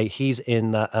 that guy, he's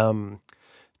in that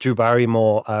Drew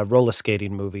Barrymore roller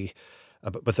skating movie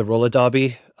with the roller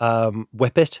derby,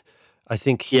 Whip It. I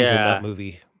think he's in that Yeah,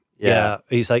 movie. yeah. Yeah,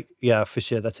 he's like, yeah, for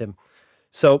sure, that's him.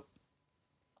 So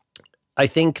I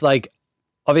think like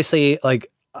obviously like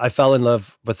I fell in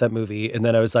love with that movie, and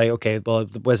then I was like, okay, well,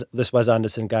 this Wes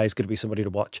Anderson guy is going to be somebody to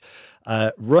watch.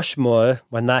 Rushmore,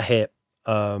 when that hit,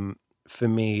 for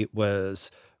me was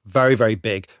very, very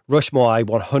big. Rushmore, I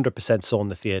 100% saw in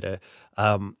the theater.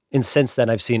 And since then,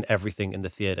 I've seen everything in the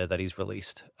theater that he's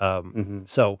released. Hmm.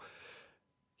 So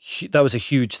that was a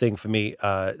huge thing for me,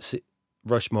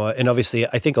 Rushmore. And obviously,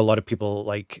 I think a lot of people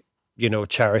like,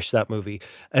 cherish that movie.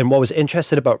 And what was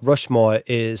interesting about Rushmore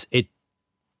is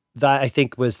that I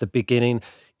think was the beginning.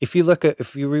 If you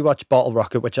rewatch Bottle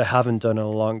Rocket, which I haven't done in a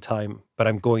long time, but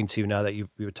I'm going to now that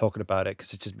we were talking about it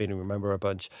because it just made me remember a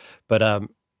bunch. But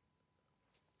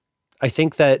I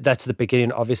think that that's the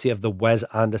beginning, obviously, of the Wes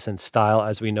Anderson style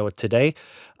as we know it today.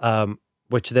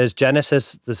 Which there's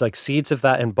Genesis, there's like seeds of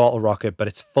that in Bottle Rocket, but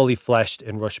it's fully fleshed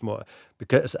in Rushmore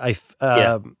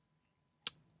Yeah.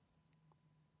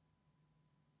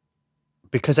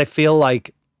 because I feel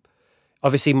like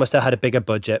obviously he must have had a bigger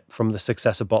budget from the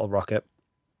success of Bottle Rocket,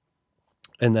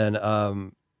 and then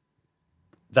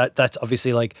that's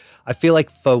obviously like I feel like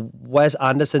for Wes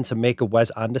Anderson to make a Wes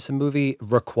Anderson movie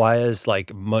requires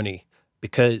like money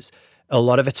because a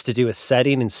lot of it's to do with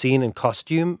setting and scene and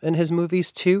costume in his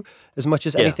movies too, as much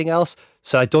as Yeah. anything else.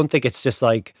 So I don't think it's just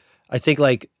like I think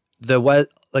like the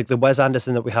Wes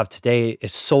Anderson that we have today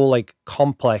is so like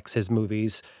complex his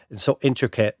movies and so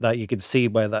intricate that you can see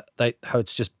where that how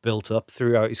it's just built up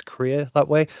throughout his career that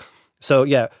way. So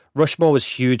yeah, Rushmore was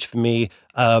huge for me.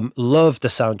 Loved the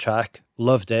soundtrack,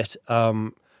 loved it.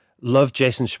 Loved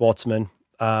Jason Schwartzman.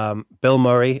 Bill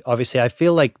Murray. Obviously, I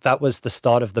feel like that was the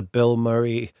start of the Bill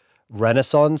Murray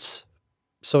renaissance,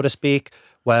 so to speak,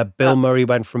 where Bill Uh, Murray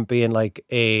went from being like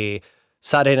a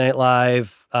Saturday Night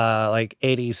Live, like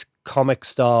 80s comic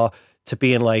star to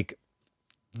being like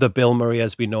the Bill Murray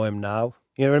as we know him now.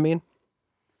 You know what I mean?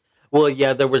 well,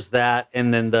 yeah, there was that,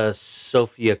 and then the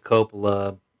Sofia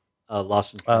Coppola,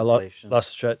 Lost in Translation. Lost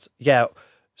Stretch. Yeah.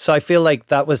 So I feel like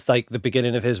that was like the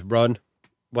beginning of his run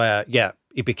where, yeah,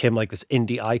 he became like this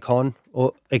indie icon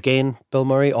or again, Bill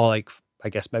Murray, or like, I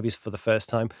guess maybe it's for the first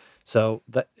time. So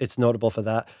that it's notable for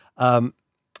that.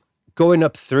 Going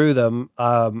up through them,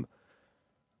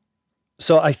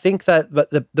 so I think that but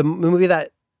the movie that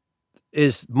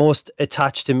is most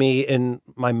attached to me in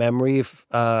my memory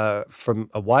from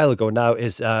a while ago now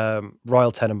is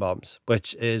Royal Tenenbaums,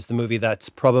 which is the movie that's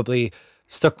probably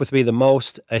stuck with me the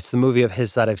most. It's the movie of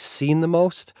his that I've seen the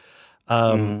most.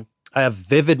 Hmm. I have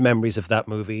vivid memories of that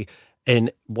movie.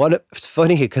 And it's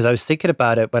funny because I was thinking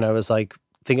about it when I was like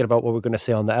thinking about what we're going to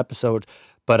say on the episode.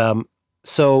 But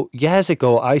so years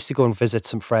ago, I used to go and visit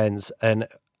some friends, and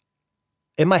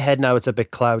in my head now it's a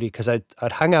bit cloudy because I'd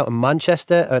hang out in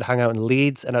Manchester, I'd hang out in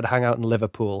Leeds, and I'd hang out in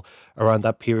Liverpool around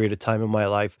that period of time in my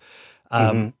life.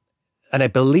 Hmm. And I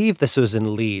believe this was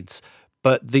in Leeds,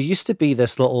 but there used to be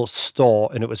this little store,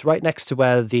 and it was right next to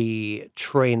where the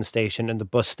train station and the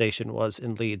bus station was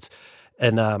in Leeds.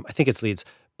 And I think it's Leeds,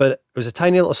 but it was a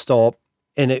tiny little store,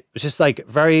 and it was just like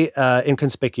very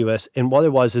inconspicuous. And what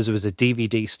it was is it was a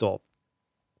DVD store.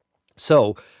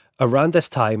 So around this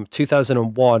time,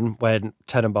 2001, when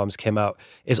Tenenbaums came out,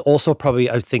 is also probably,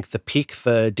 I think, the peak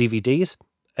for DVDs.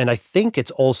 And I think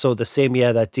it's also the same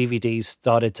year that DVDs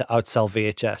started to outsell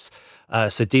VHS.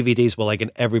 So DVDs were like in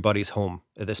everybody's home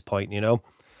at this point, you know?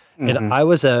 And Hmm. I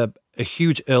was a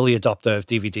huge early adopter of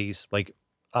DVDs. Like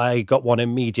I got one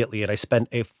immediately and I spent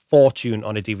a fortune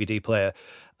on a DVD player.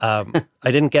 I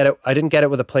didn't get it. I didn't get it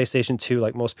with a PlayStation 2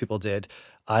 like most people did.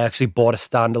 I actually bought a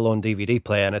standalone DVD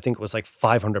player, and I think it was like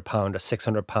 £500 or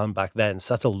 £600 back then.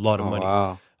 So that's a lot of Oh money.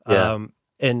 wow. Yeah.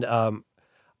 And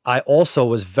I also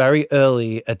was very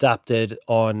early adapted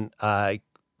on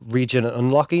region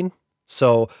unlocking.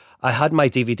 So I had my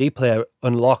DVD player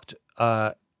unlocked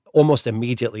almost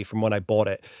immediately from when I bought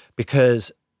it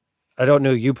because I don't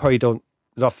know, you probably don't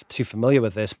not too familiar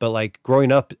with this, but like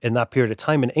growing up in that period of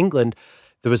time in England,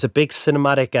 there was a big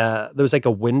cinematic there was like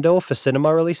a window for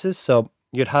cinema releases. So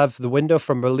you'd have the window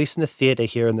from release in the theater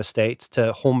here in the States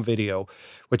to home video,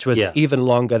 which was Yeah. even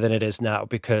longer than it is now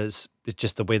because it's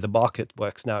just the way the market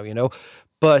works now, you know.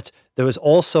 But there was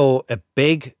also a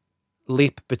big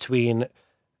leap between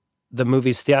the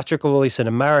movie's theatrical release in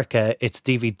America, its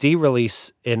DVD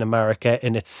release in America,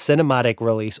 and its cinematic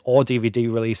release or DVD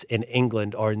release in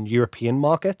England or in European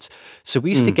markets. So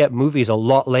we used to Mm. get movies a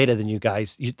lot later than you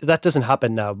guys. That doesn't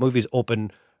happen now. Movies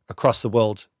open across the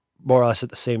world more or less at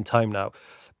the same time now.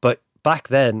 But back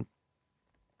then,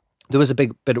 there was a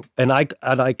big bit,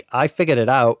 I figured it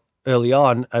out early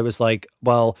on. I was like,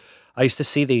 well, I used to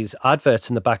see these adverts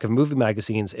in the back of movie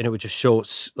magazines, and it would just show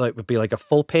like would be like a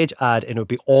full page ad, and it would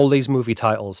be all these movie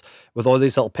titles with all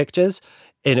these little pictures,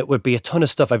 and it would be a ton of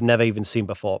stuff I've never even seen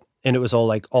before, and it was all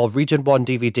like all Region One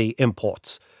DVD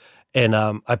imports, and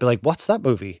I'd be like, what's that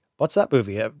movie? What's that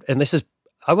movie? And this is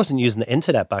I wasn't using the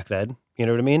internet back then. You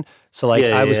know what I mean? So like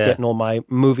Yeah, I yeah, was yeah. getting all my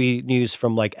movie news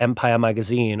from like Empire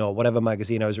magazine or whatever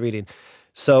magazine I was reading.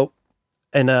 So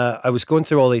and I was going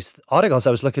through all these articles.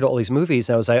 I was looking at all these movies,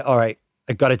 and I was like, all right,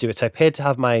 I got to do it. So I paid to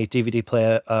have my DVD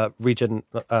player region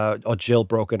or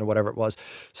jailbroken or whatever it was.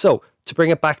 So to bring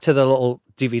it back to the little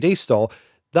DVD store,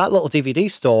 that little DVD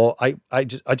store, I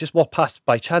just walked past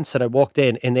by chance, and I walked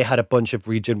in, and they had a bunch of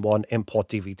Region One import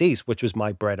DVDs, which was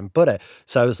my bread and butter.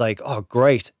 So I was like, oh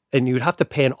great. And you'd have to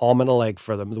pay an arm and a leg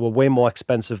for them. They were way more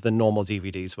expensive than normal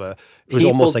DVDs were. It was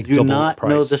People almost like do double the not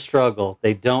know the price. struggle.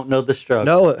 They don't know the struggle.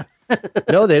 No,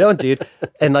 no, they don't, dude.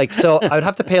 And like, so I would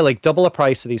have to pay like double the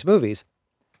price of these movies.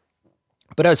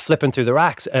 But I was flipping through the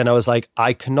racks, and I was like,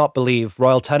 I cannot believe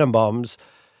Royal Tenenbaums.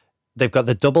 They've got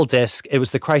the double disc. It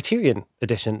was the Criterion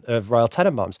edition of Royal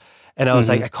Tenenbaums. And I was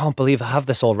like, Hmm. I can't believe I have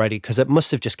this already, because it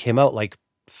must have just came out like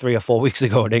 3 or 4 weeks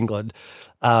ago in England.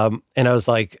 And I was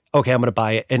like, okay, I'm going to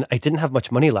buy it. And I didn't have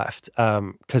much money left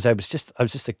because I was just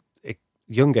a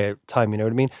younger time, you know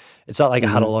what I mean? It's not like I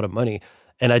had a Hmm. lot of money.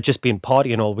 And I'd just been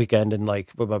partying all weekend and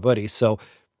like with my buddies. So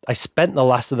I spent the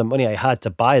last of the money I had to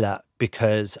buy that,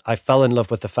 because I fell in love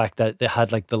with the fact that it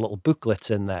had like the little booklets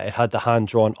in there. It had the hand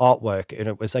drawn artwork, and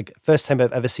it was like first time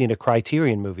I've ever seen a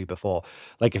Criterion movie before,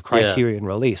 like a Yeah. Criterion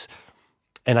release.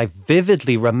 And I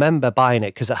vividly remember buying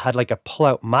it because it had like a pull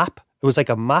out map. It was like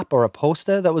a map or a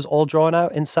poster that was all drawn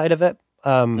out inside of it.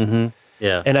 Hmm.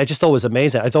 Yeah. And I just thought it was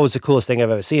amazing. I thought it was the coolest thing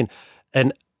I've ever seen.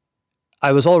 And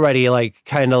I was already like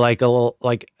kind of like a little,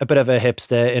 like a bit of a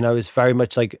hipster, and I was very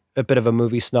much like a bit of a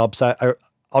movie snob. So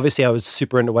obviously I was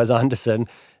super into Wes Anderson,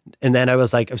 and then I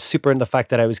was super into the fact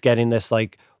that I was getting this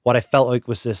like what I felt like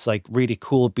was this like really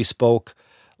cool bespoke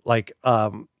like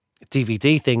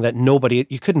DVD thing that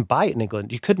you couldn't buy it in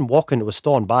England. You couldn't walk into a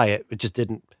store and buy it. It just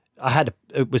didn't.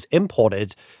 It was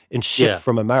imported and shipped Yeah.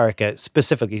 from America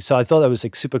specifically. So I thought that was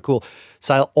like super cool.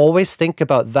 So I'll always think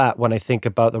about that when I think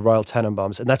about the Royal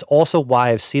Tenenbaums. And that's also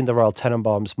why I've seen the Royal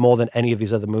Tenenbaums more than any of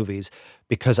these other movies,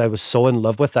 because I was so in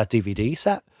love with that DVD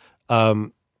set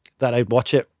that I'd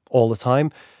watch it all the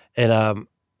time. And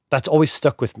that's always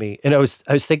stuck with me. And I was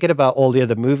thinking about all the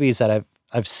other movies that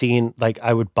I've seen, like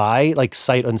I would buy like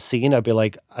sight unseen. I'd be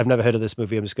like, I've never heard of this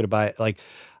movie. I'm just going to buy it. Like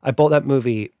I bought that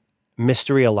movie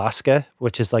Mystery Alaska,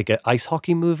 which is like an ice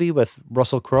hockey movie with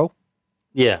Russell Crowe,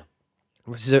 Yeah.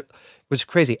 which is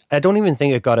crazy. I don't even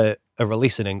think it got a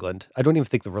release in England. I don't even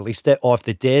think they released it, or if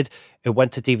they did, it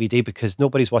went to DVD, because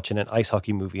nobody's watching an ice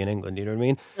hockey movie in England. You know what I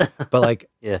mean? But like,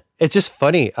 Yeah. it's just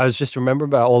funny. I was just remembering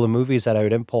about all the movies that I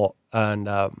would import, and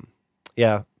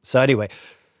yeah. So anyway,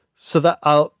 so that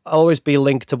I'll always be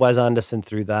linked to Wes Anderson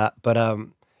through that. But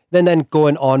then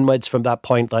going onwards from that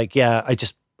point, like yeah,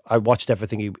 I watched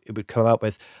everything he would come out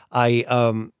with. I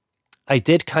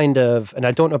did kind of, and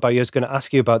I don't know about you. I was going to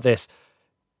ask you about this.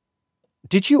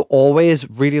 Did you always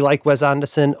really like Wes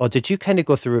Anderson, or did you kind of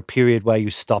go through a period where you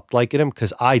stopped liking him?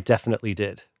 Because I definitely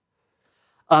did.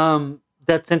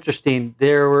 That's interesting.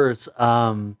 There was,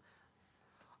 I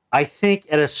think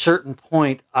at a certain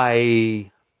point, and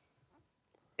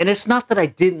it's not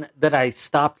that I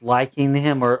stopped liking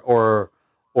him or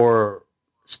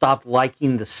stopped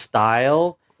liking the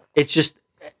style. It's just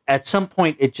at some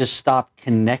point it just stopped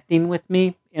connecting with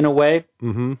me in a way.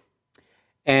 Mm-hmm.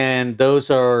 And those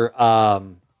are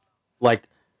like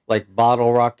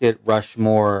Bottle Rocket,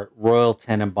 Rushmore, Royal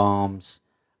Tenenbaums.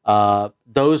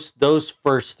 Those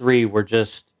first three were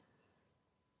just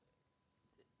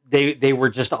they were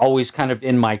just always kind of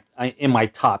in my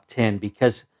top 10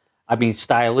 because I mean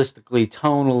stylistically,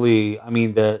 tonally, I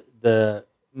mean the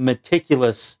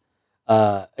meticulous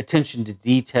attention to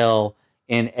detail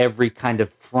in every kind of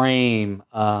frame,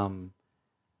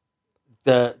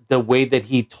 the way that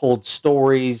he told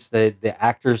stories, the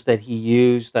actors that he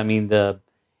used. I mean the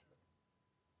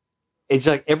it's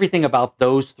like everything about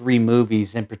those three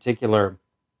movies in particular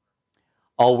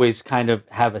always kind of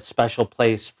have a special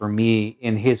place for me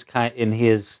in his catalog.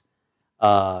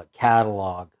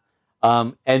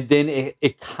 And then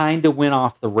it kind of went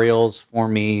off the rails for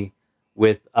me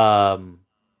with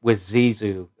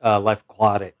Zizu, Life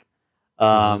Aquatic,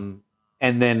 Mm-hmm.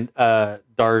 and then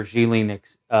Darjeeling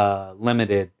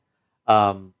Limited.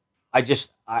 I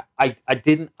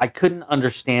couldn't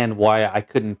understand why I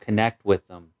couldn't connect with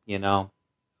them. you know.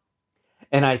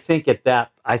 And I think at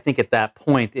that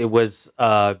point it was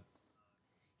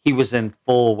he was in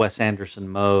full Wes Anderson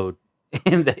mode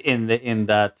in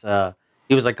that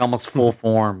he was like almost full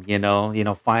form,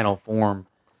 final form.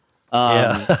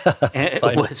 Yeah. Um, and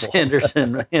Final Wes form.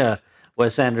 Anderson, yeah,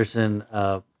 Wes Anderson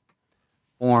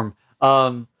form.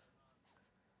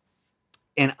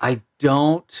 And I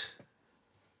don't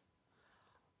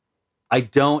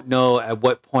know at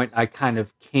what point I kind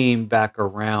of came back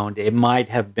around. It might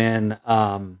have been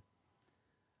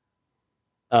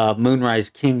Moonrise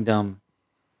Kingdom,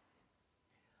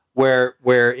 where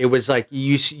it was like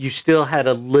you still had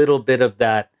a little bit of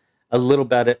that, a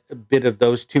bit of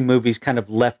those two movies kind of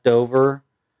left over,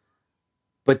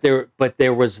 but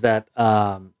there was that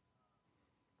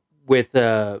with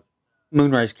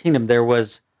Moonrise Kingdom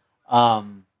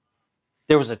um,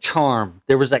 there was a charm.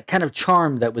 There was that kind of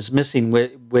charm that was missing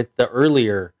with the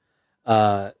earlier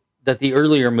uh, that the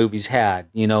earlier movies had,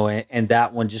 and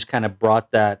that one just kind of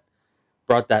brought that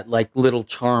like little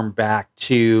charm uh,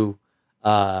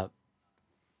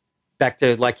 back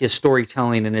to like his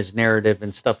storytelling and his narrative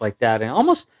and stuff like that, and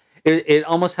it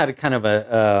almost had a kind of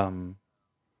an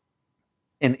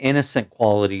innocent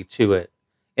quality to it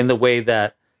in the way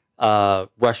that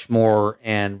Rushmore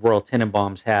and Royal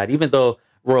Tenenbaums had, even though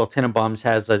Royal Tenenbaums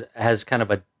has kind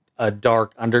of a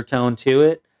dark undertone to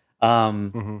it. Um,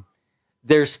 Hmm.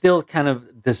 there's still kind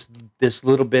of this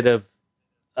little bit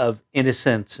of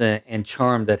innocence and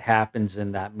charm that happens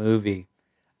in that movie,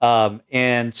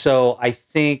 and so I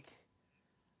think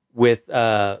with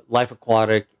Life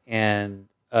Aquatic and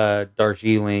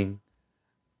Darjeeling,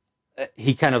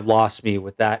 he kind of lost me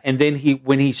with that. And then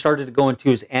when he started to go into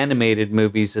his animated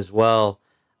movies as well,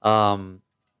 um,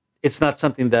 it's not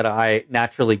something that I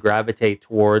naturally gravitate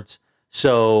towards.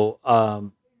 So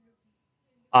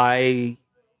I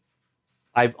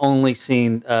I've only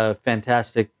seen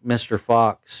Fantastic Mr.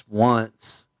 Fox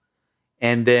once,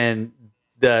 and then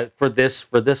for this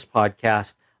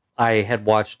podcast, I had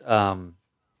watched Isle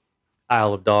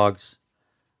of Dogs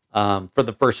for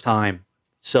the first time.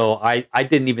 So I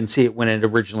didn't even see it when it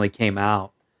originally came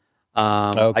out.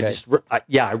 Okay.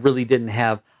 I really didn't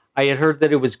have. I had heard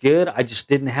that it was good. I just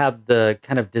didn't have the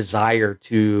kind of desire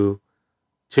to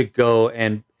go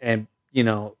and kind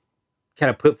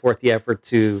of put forth the effort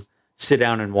to sit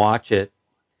down and watch it.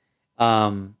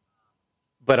 Um,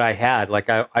 but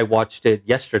I watched it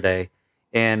yesterday,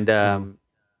 and Hmm.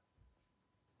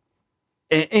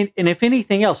 and if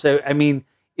anything else, I mean,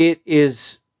 it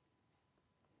is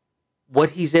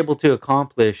what he's able to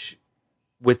accomplish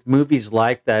with movies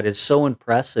like that is so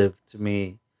impressive to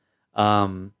me.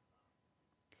 Um,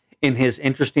 in his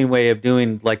interesting way of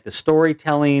doing like the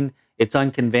storytelling, it's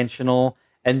unconventional,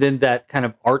 and then that kind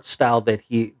of art style that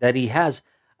he has.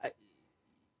 I-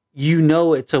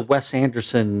 it's a Wes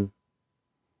Anderson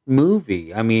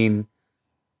movie. I mean,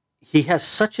 he has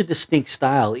such a distinct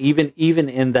style, even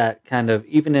in that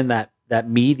even in that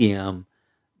medium,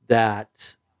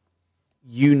 that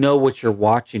you know what you're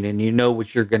watching and you know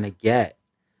what you're going to get.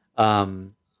 Um,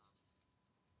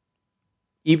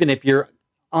 even if you're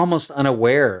almost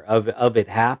unaware of it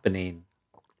happening.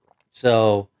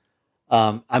 So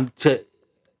I'm to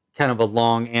kind of a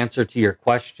long answer to your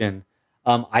question.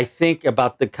 I think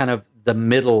about the kind of the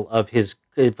middle of his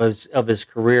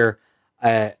career.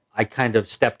 I kind of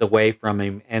stepped away from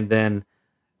him, and then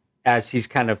as he's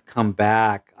kind of come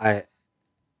back, I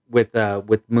with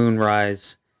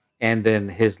Moonrise, and then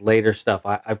his later stuff,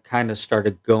 I've kind of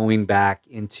started going back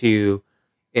into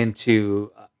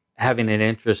having an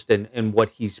interest in what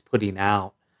he's putting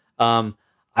out. Um,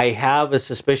 I have a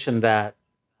suspicion that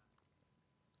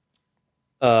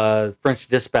French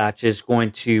Dispatch is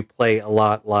going to play a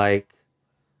lot like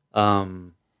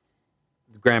um,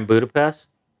 Grand Budapest.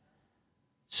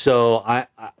 So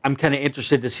I'm kind of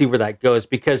interested to see where that goes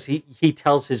because he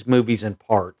tells his movies in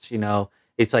parts.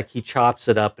 It's like he chops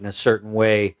it up in a certain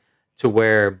way to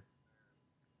where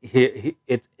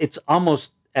it's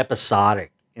almost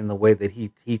episodic in the way that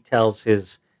he tells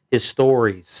his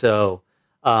stories. So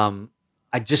um,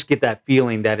 I just get that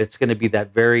feeling that it's going to be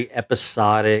that very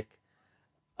episodic,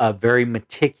 very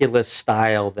meticulous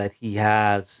style that he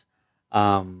has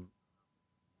um,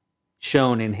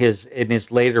 shown in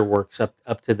his later works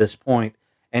up to this point,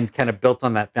 and kind of built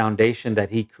on that foundation that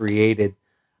he created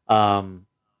um,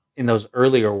 in those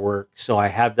earlier works. So I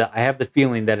have the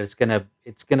feeling that it's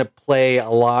gonna play a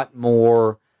lot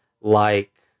more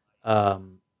like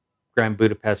um, Grand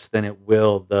Budapest than it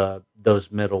will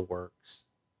those middle works.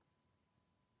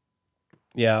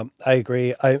 Yeah, I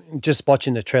agree. I just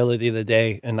watching the trailer the other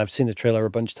day, and I've seen the trailer a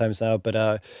bunch of times now. But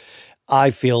I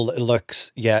feel it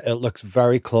looks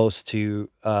very close to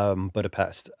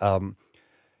Budapest.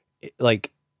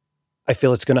 Like I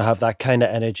feel it's going to have that kind of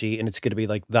energy, and it's going to be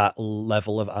like that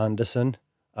level of Anderson.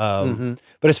 Um, Hmm.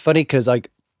 but it's funny because like,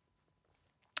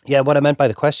 yeah, what I meant by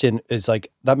the question is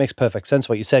like that makes perfect sense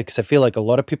what you said, because I feel like a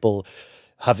lot of people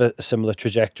have a similar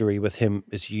trajectory with him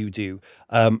as you do.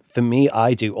 For me,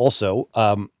 I do also.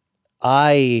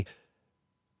 I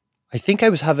I think I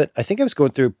was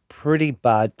going through a pretty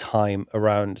bad time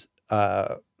around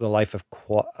the Life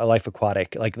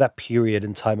Aquatic, like that period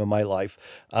in time of my life.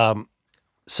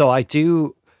 So I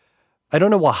don't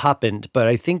know what happened, but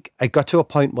I think I got to a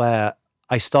point where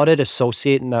I started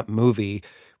associating that movie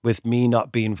with me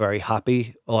not being very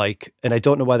happy. Like, and I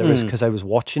don't know whether it's Mm. because I was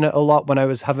watching it a lot when I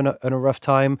was having a rough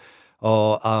time,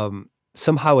 or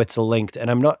somehow it's linked. And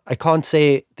I can't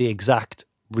say the exact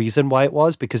reason why it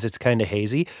was because it's kind of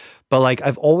hazy, but like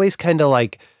I've always kind of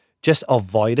like just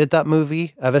avoided that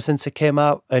movie ever since it came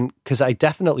out, and because I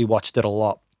definitely watched it a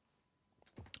lot,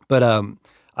 but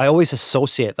I always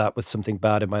associate that with something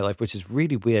bad in my life, which is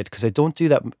really weird because I don't do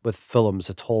that with films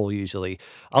at all usually.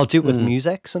 I'll do it with Mm.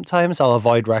 music sometimes. I'll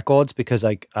avoid records because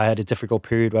like I had a difficult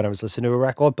period when I was listening to a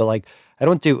record, but like I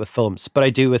don't do it with films, but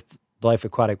I do with Life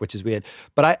Aquatic, which is weird.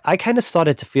 But I kind of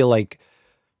started to feel like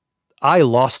I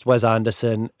lost Wes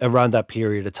Anderson around that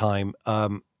period of time.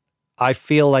 I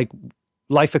feel like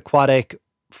Life Aquatic,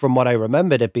 from what I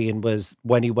remembered it being, was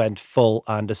when he went full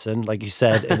Anderson, like you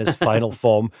said, in his final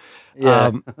form. Yeah.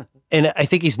 Um, and I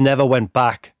think he's never went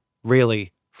back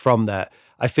really from that.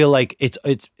 I feel like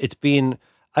it's been.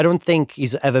 I don't think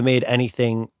he's ever made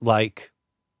anything like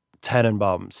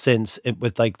Tenenbaum since it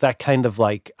with like that kind of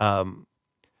like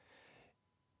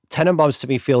Tenenbaums to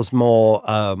me feels more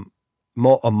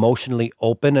emotionally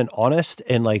open and honest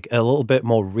and like a little bit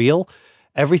more real.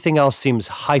 Everything else seems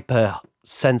hyper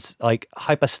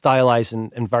stylized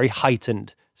and very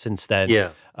heightened since then. Yeah.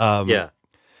 Um, Yeah.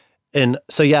 and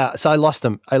so yeah, so I lost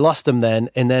him. I lost him then,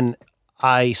 and then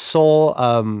I saw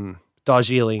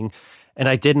Darjeeling, and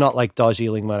I did not like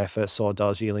Darjeeling when I first saw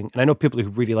Darjeeling. And I know people who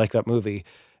really like that movie,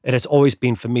 and it's always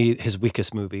been for me his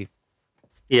weakest movie.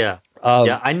 Yeah.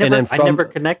 Yeah. And then I never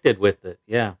from connected with it.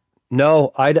 Yeah.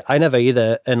 No, I never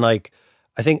either. And like,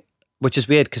 I think, which is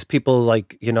weird because people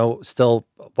like, still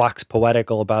wax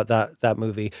poetical about that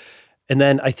movie. And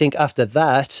then I think after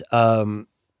that,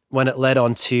 when it led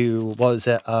on to, what was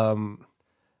it?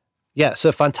 Yeah,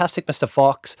 so Fantastic Mr.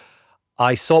 Fox,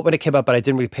 I saw it when it came out, but I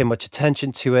didn't really pay much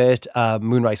attention to it.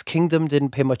 Moonrise Kingdom didn't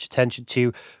pay much attention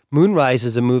to. Moonrise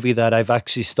is a movie that I've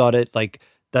actually started like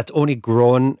that's only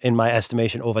grown in my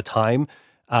estimation over time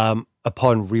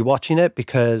upon rewatching it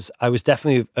because I was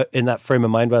definitely in that frame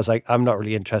of mind where I was like, I'm not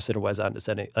really interested in Wes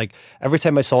Anderson. Like every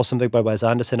time I saw something by Wes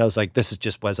Anderson, I was like, this is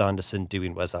just Wes Anderson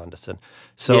doing Wes Anderson. Yeah.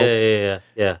 So Yeah. Yeah.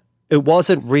 Yeah. it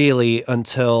wasn't really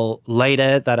until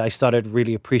later that I started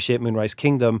really appreciate Moonrise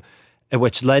Kingdom,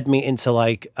 which led me into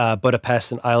like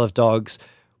Budapest and Isle of Dogs,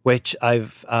 which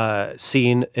I've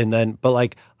seen, and then but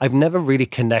like I've never really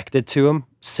connected to him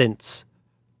since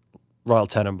Royal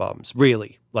Tenenbaums.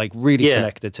 Really, like really Yeah.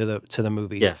 connected to the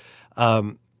movies, Yeah.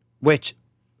 which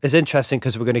is interesting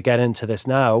because we're going to get into this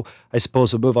now. I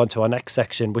suppose we'll move on to our next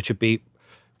section, which would be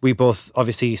we both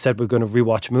obviously said we're going to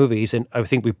rewatch movies, and I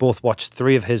think we both watched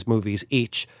 3 of his movies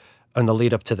each on the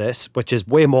lead up to this, which is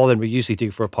way more than we usually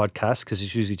do for a podcast because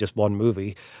it's usually just one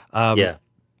movie. Yeah.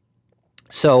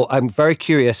 So I'm very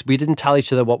curious. We didn't tell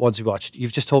each other what ones we watched.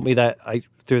 You've just told me that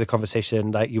through the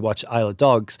conversation that you watched Isle of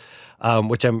Dogs,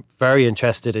 which I'm very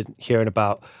interested in hearing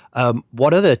about.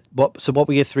 What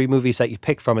were your 3 movies that you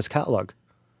picked from his catalog?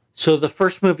 So the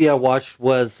first movie I watched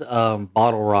was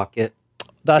Bottle Rocket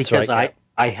That's because right. Yeah.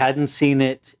 I hadn't seen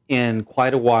it in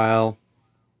quite a while,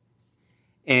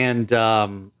 and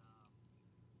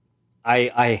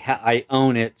I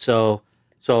own it. So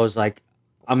I was like,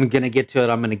 I'm gonna get to it.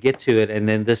 I'm gonna get to it. And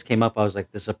then this came up. I was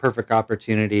like, this is a perfect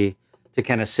opportunity to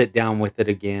kind of sit down with it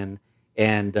again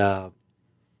and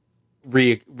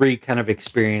re kind of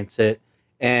experience it.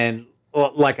 And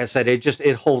well, like I said,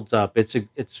 it holds up. It's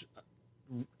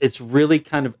really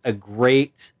kind of a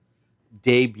great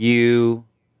debut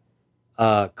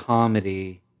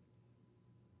comedy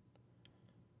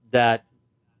that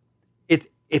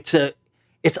it's a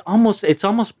it's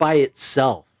almost by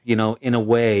itself, in a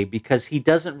way, because he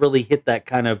doesn't really hit that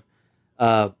kind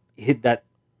of hit that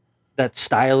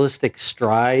stylistic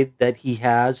stride that he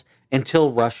has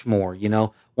until Rushmore.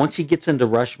 Once he gets into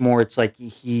Rushmore, it's like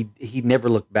he never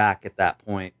looked back at that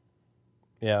point.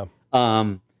 Yeah.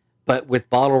 Um, but with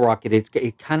Bottle Rocket,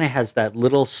 it kind of has that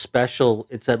little special.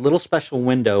 It's that little special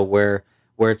window where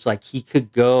it's like he can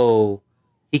go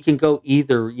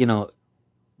either.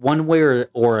 one way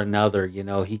or another.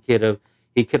 He could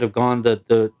have gone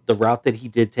the route that he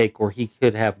did take, or he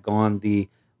could have gone the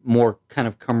more kind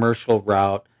of commercial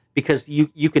route, because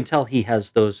you can tell he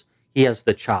has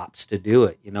the chops to do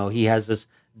it. He has this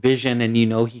vision, and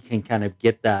he can kind of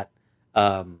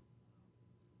um,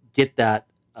 get that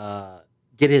uh,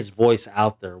 get his voice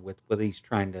out there with what he's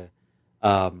trying to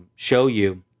show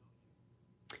you.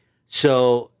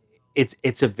 So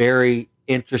it's a very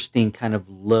interesting kind of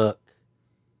look.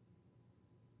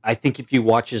 I think if you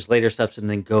watch his later stuff and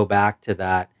then go back to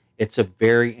that, it's a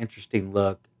very interesting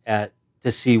look at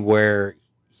to see where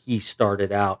he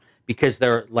started out, because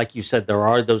there, like you said, there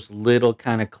are those little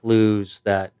kind of clues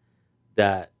that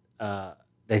uh,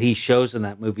 that he shows in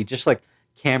that movie, just like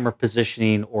camera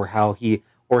positioning, or how he,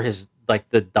 or his, like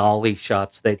the dolly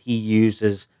shots that he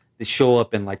uses to show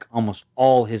up in like almost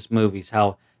all his movies.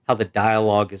 How the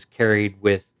dialogue is carried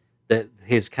with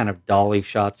his kind of dolly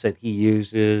shots that he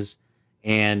uses,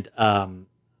 and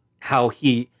how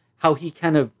he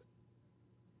kind of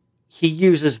he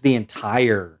uses the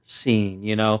entire scene.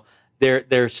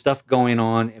 There's stuff going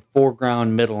on in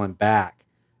foreground, middle, and back.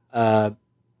 Uh,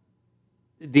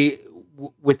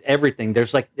 with everything,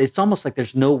 there's like, it's almost like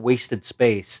there's no wasted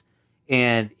space,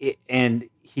 and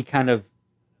he kind of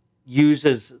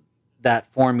uses that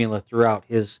formula throughout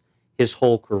his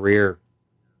whole career.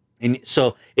 And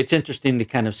so it's interesting to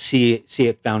kind of see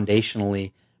it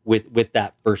foundationally with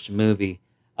that first movie.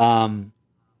 um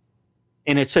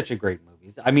and it's such a great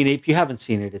movie. I mean, if you haven't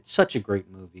seen it, it's such a great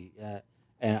movie.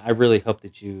 And I really hope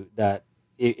if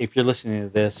you're listening to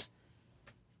this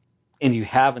and you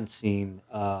haven't seen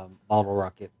Bottle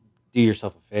Rocket, do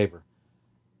yourself a favor.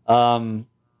 Um,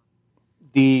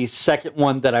 the second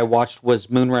one that I watched was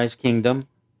Moonrise Kingdom,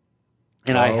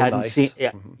 and I Oh, hadn't seen. nice.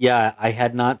 Yeah, yeah, I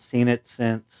had not seen it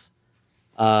since.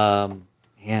 Um,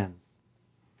 man,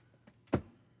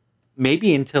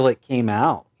 maybe until it came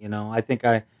out. I think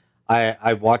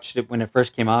I watched it when it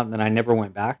first came out, and then I never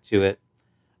went back to it.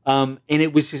 And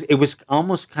it was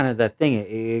almost kind of that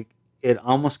thing. It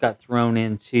almost got thrown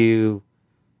into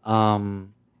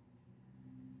um,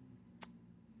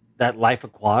 that Life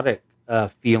Aquatic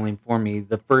feeling for me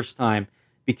the first time,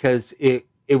 because it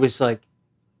was like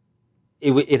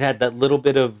it had that little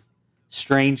bit of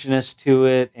strangeness to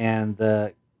it, and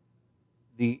the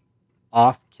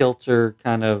off kilter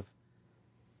kind of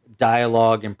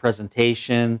dialogue and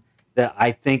presentation that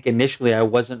I think initially I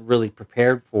wasn't really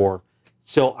prepared for.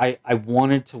 So I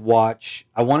wanted to watch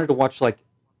like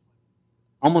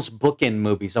almost bookend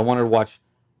movies. I wanted to watch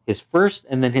his first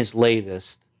and then his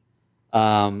latest.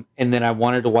 And then I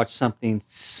wanted to watch something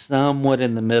somewhat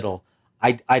in the middle.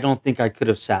 I don't think I could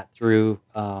have sat through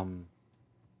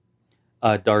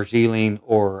Darjeeling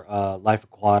or Life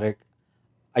Aquatic.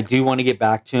 I do want to get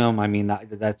back to him. I mean,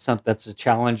 that's a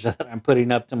challenge that I'm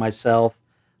putting up to myself.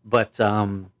 But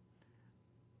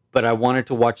I wanted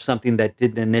to watch something that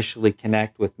didn't initially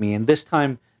connect with me, and this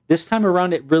time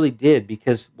around it really did,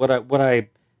 because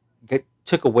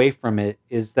took away from it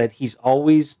is that he's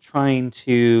always trying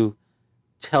to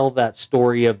tell that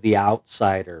story of the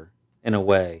outsider in a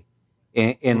way,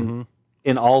 in Hmm.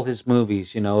 in all his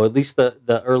movies. At least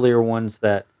the earlier ones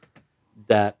that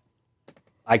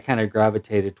I kind of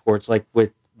gravitated towards, like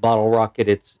with Bottle Rocket,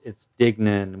 it's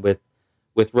Dignan. With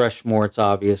Rushmore, it's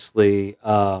obviously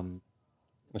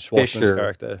Schwartzman's Fisher.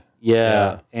 character.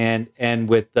 Yeah, Yeah. and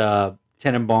with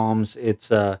Tenenbaums,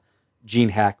 it's Gene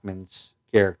Hackman's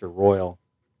character Royal.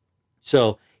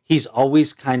 So he's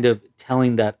always kind of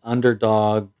telling that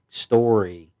underdog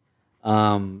story,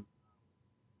 um,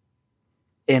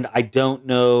 and I don't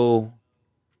know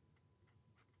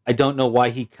why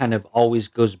he kind of always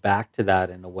goes back to that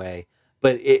in a way.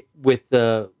 But with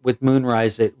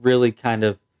Moonrise, it really kind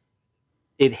of,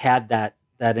 it had that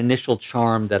initial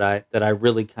charm that I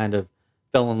really kind of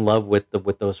fell in love with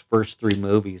those first three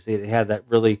movies. It had that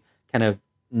really kind of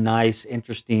nice,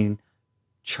 interesting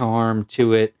charm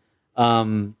to it.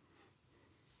 Um,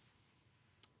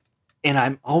 and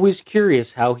I'm always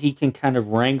curious how he can kind of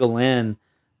wrangle in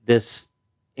this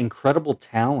incredible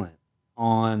talent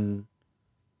on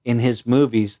in his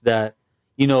movies, that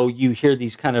you hear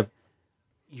these kind of,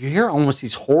 you hear almost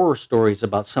these horror stories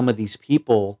about some of these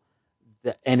people,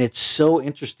 and it's so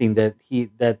interesting that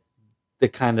the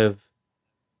kind of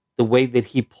the way that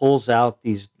he pulls out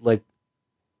these, like,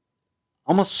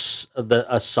 almost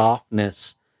a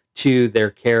softness to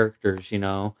their characters.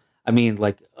 I mean,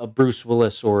 like a Bruce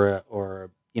Willis,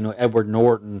 or Edward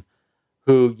Norton,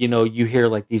 who you hear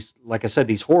like these, like I said,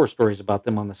 these horror stories about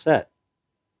them on the set,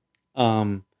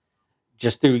 um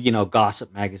just through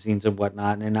gossip magazines and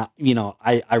whatnot. And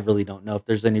I really don't know if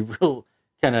there's any real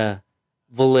kind of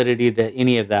validity to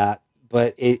any of that,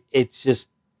 but it's just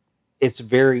it's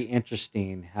very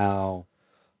interesting how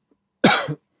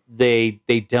they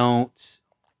don't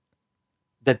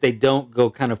they don't go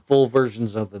kind of full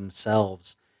versions of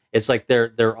themselves. It's like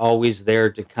they're always there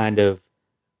to kind of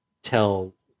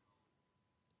tell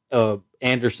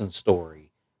Anderson's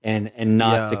story and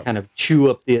not to Yeah, kind of chew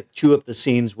up the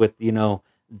scenes with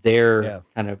their yeah,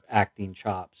 kind of acting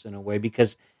chops in a way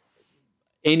because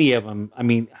any of them, I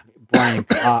mean, Brian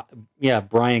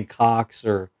Cox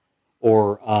or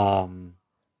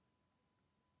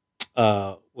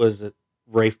was it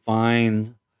Ray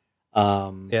Fiennes,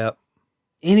 um, yeah.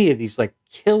 any of these like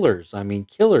killers. I mean,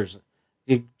 killers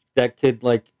that could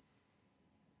like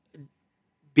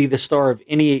be the star of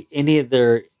any of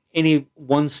their any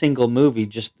one single movie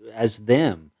just as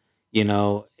them,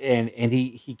 and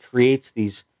he creates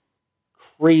these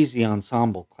crazy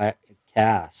ensemble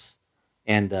casts,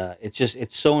 and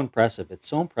it's so impressive. It's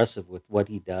so impressive with what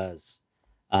he does.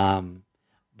 Um,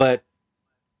 but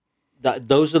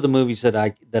those are the movies that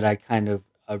I kind of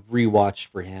rewatched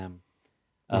for him.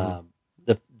 Hmm. Um,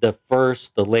 the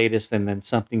first, the latest, and then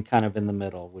something kind of in the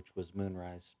middle, which was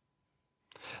Moonrise.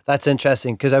 That's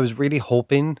interesting because I was really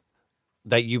hoping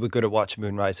that you were going to watch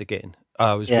Moonrise again.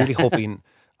 I was Yeah, really hoping.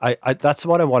 That's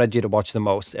what I wanted you to watch the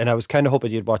most, and I was kind of hoping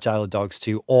you'd watch Isle of Dogs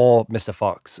too, or Mr.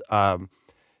 Fox.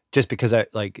 Just because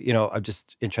I'm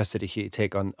just interested to hear your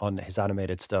take on his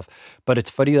animated stuff. But it's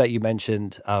funny that you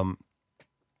mentioned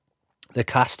the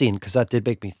casting because that did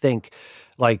make me think.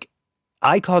 Like,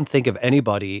 I can't think of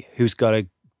anybody who's got a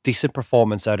decent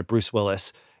performance out of Bruce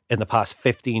Willis in the past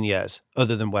 15 years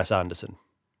other than Wes Anderson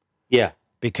yeah, yeah,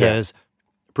 because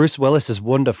Bruce Willis is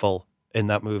wonderful in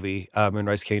that movie,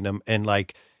 Moonrise Kingdom, and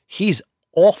like he's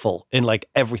awful in like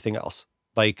everything else.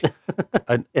 Like,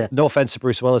 and yeah, no offense to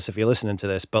Bruce Willis if you're listening to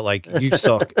this, but like you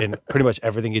suck in pretty much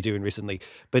everything you're doing recently.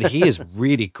 But he is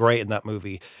really great in that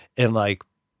movie, and like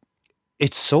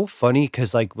it's so funny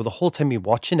because like well, the whole time you're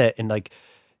watching it, and like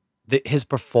his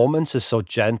performance is so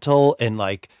gentle and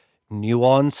like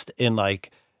nuanced and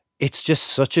like it's just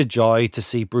such a joy to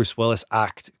see Bruce Willis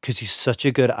act because he's such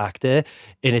a good actor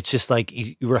and it's just like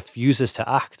he refuses to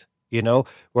act,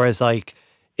 whereas like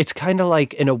it's kind of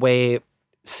like in a way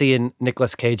seeing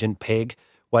Nicolas Cage in Pig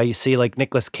where you see like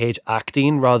Nicolas Cage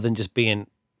acting rather than just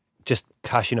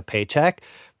cashing a paycheck.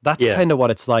 That's yeah. kind of what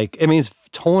it's like. I mean, it's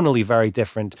tonally very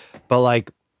different, but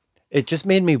like it just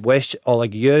made me wish or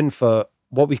like yearn for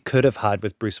what we could have had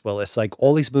with Bruce Willis. Like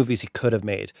all these movies he could have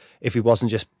made if he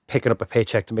wasn't just picking up a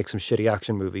paycheck to make some shitty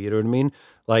action movie. You know what I mean?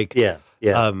 Like, Yeah,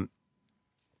 yeah. um,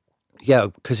 yeah,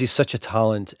 because he's such a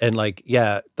talent. And like,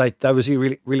 yeah, that was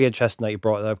really, really interesting that you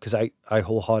brought that up because I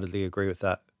wholeheartedly agree with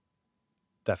that.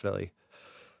 Definitely.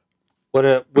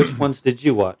 Which ones did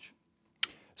you watch?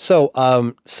 So,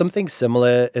 something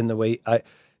similar in the way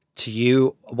to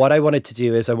you, what I wanted to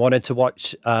do is I wanted to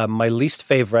watch my least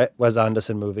favorite Wes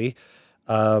Anderson movie,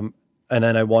 and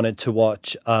then I wanted to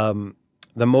watch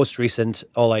the most recent,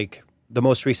 or like the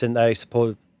most recent that I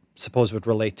suppose would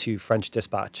relate to French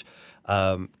Dispatch,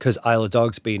 because Isle of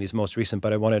Dogs being his most recent,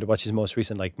 but I wanted to watch his most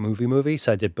recent like movie.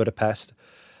 So I did Budapest,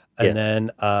 and Yeah.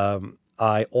 then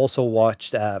I also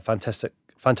watched Fantastic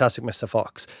Mr.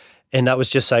 Fox. And that was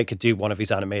just so I could do one of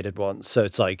his animated ones. So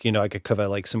it's like, I could cover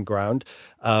like some ground,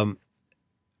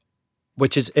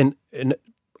 which is in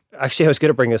actually, I was going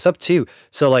to bring this up too.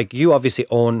 So, like, you obviously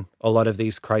own a lot of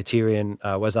these Criterion,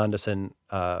 Wes Anderson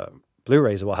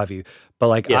Blu-rays or what have you, but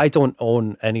like, Yeah. I don't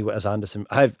own any Wes Anderson.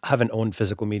 Haven't owned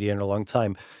physical media in a long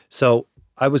time. So,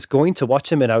 I was going to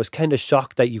watch him, and I was kind of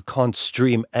shocked that you can't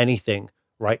stream anything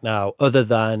right now other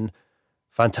than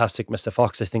Fantastic Mr.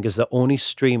 Fox. I think is the only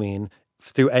streaming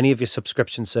through any of your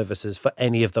subscription services for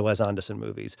any of the Wes Anderson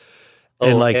movies,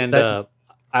 and Oh, like and that.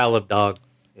 Isle of Dog.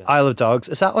 Yeah. Isle of Dogs,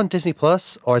 is that on Disney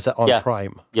Plus or is that on Yeah.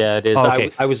 Prime? Yeah, it is. Oh, okay.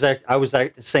 I was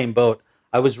at the same boat.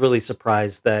 I was really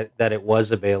surprised that it was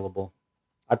available.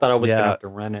 I thought I was gonna Yeah, have to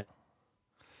rent it.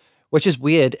 which is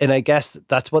weird. And I guess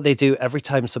that's what they do every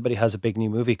time somebody has a big new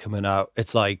movie coming out.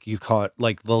 It's like you can't,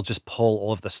 like, they'll just pull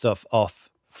all of the stuff off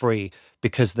free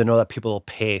because they know that people will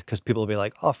pay. Because people will be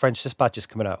like, oh, French Dispatch is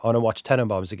coming out. I want to watch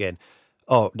Tenenbaums again.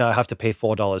 Oh, now I have to pay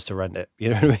 $4 to rent it. You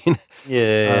know what I mean?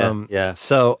 Yeah, yeah,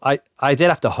 So I did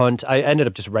have to hunt. I ended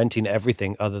up just renting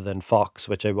everything other than Fox,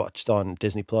 which I watched on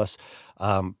Disney Plus.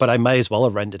 But I may as well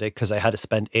have rented it because I had to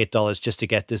spend $8 just to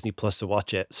get Disney Plus to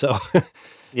watch it. So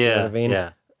you know what I yeah, mean?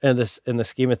 yeah. In the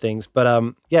scheme of things.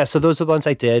 But yeah, so those are the ones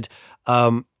I did.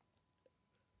 Um,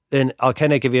 and I'll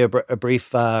kind of give you a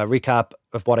brief recap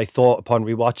of what I thought upon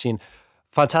rewatching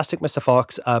Fantastic Mr.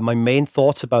 Fox. My main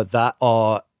thoughts about that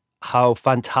are how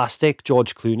fantastic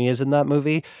George Clooney is in that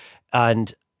movie.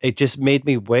 and it just made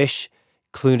me wish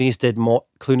Clooney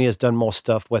has done more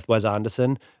stuff with Wes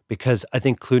Anderson, because I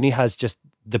think Clooney has just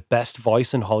the best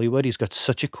voice in Hollywood. He's got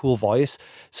such a cool voice.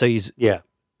 So Yeah.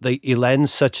 he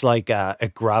lends such like a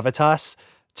gravitas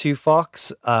to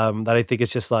Fox, that I think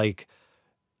it's just like,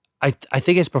 I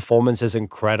think his performance is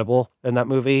incredible in that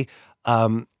movie.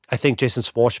 I think Jason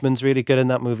Schwartzman's really good in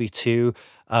that movie too.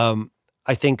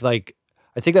 I think like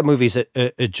I think that movie's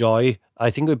a joy. I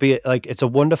think it would be like, it's a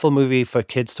wonderful movie for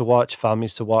kids to watch,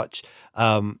 families to watch,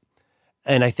 and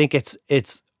I think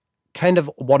it's kind of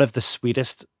one of the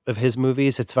sweetest of his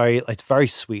movies. It's very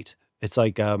sweet. It's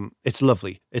like it's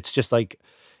lovely. It's just like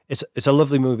it's a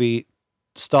lovely movie,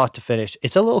 start to finish.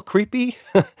 It's a little creepy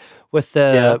with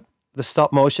Yeah. the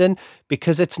stop motion,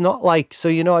 because it's not like, so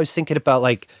I was thinking about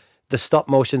like the stop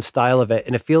motion style of it,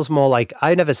 and it feels more like,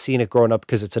 I never seen it growing up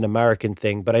because it's an American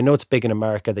thing, but I know it's big in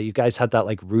America, that you guys had that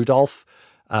like Rudolph,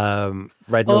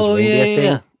 red-nosed Oh yeah, reindeer yeah,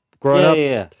 thing yeah, growing yeah, up. yeah,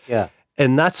 yeah. Yeah.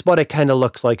 And that's what it kind of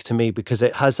looks like to me, because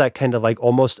it has that kind of like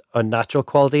almost unnatural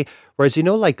quality. Whereas,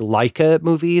 like Leica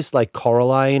movies, like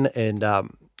Coraline and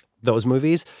those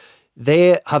movies,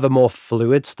 they have a more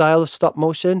fluid style of stop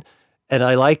motion. And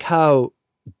I like how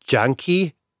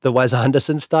janky the Wes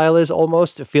Anderson style is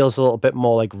almost. It feels a little bit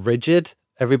more like rigid.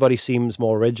 Everybody seems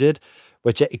more rigid,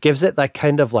 which it gives it that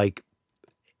kind of like,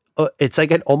 it's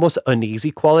like an almost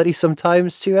uneasy quality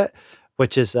sometimes to it,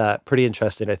 which is pretty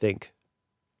interesting, I think.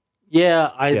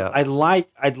 Yeah, Yeah. I'd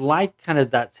like kind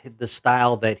of the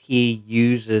style that he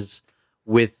uses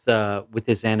with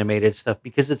his animated stuff,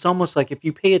 because it's almost like if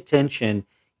you pay attention,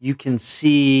 you can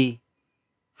see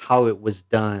how it was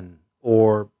done,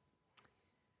 or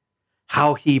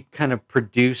how he kind of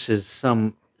produces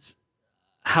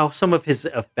how some of his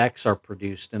effects are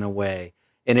produced in a way,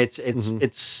 and Hmm.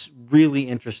 it's really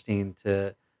interesting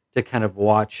to kind of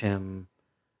watch him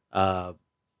uh,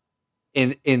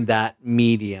 in that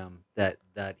medium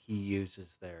that he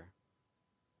uses there.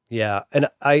 Yeah, and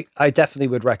I definitely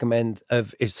would recommend,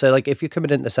 if you're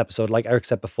coming in this episode, like Eric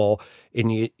said before,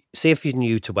 and you see if you're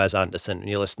new to Wes Anderson and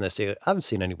you're listening to this, I haven't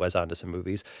seen any Wes Anderson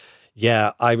movies.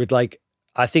 Yeah, I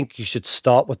think you should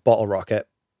start with Bottle Rocket,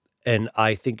 and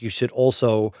I think you should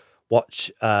also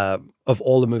watch, of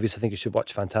all the movies, I think you should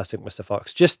watch Fantastic Mr.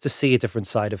 Fox, just to see a different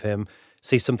side of him,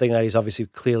 see something that he's obviously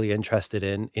clearly interested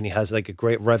in, and he has like a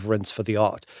great reverence for the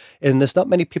art. And there's not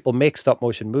many people make stop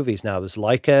motion movies now. There's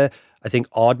Leica, I think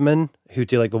Aardman, who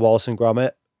do like the Wallace and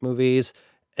Gromit movies,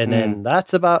 and Mm. then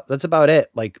that's about it.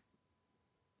 Like,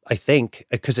 I think,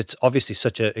 because it's obviously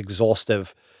such an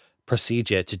exhaustive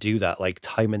procedure to do that, like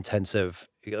time intensive.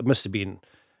 It must have been.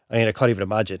 I mean, I can't even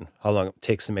imagine how long it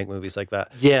takes to make movies like that.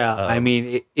 Yeah, I Um,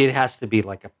 mean, it has to be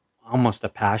like a almost a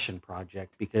passion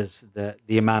project, because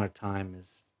the amount of time is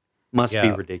must be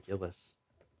yeah, ridiculous.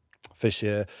 for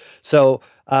sure. So,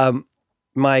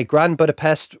 my Grand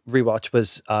Budapest rewatch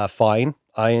was fine.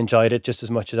 I enjoyed it just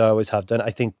as much as I always have done.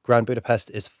 I think Grand Budapest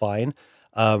is fine.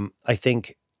 I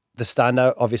think the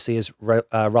standout obviously is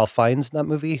Ralph Fiennes in that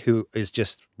movie, who is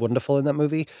just wonderful in that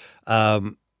movie.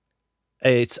 Um,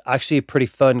 it's actually pretty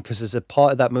fun because there's a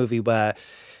part of that movie where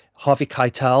Harvey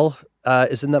Keitel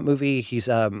is in that movie. He's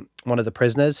one of the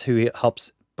prisoners who he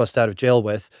helps bust out of jail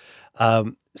with.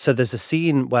 So there's a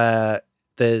scene where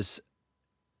there's,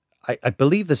 I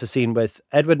believe there's a scene with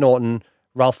Edward Norton,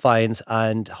 Ralph Fiennes,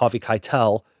 and Harvey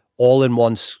Keitel all in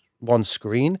one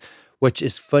screen, which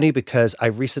is funny because I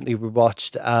recently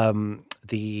rewatched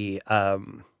the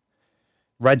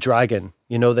Red Dragon.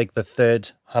 Like the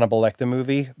third Hannibal Lecter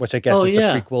movie, which I guess Oh is the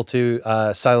yeah, prequel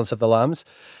to Silence of the Lambs.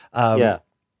 Um, yeah.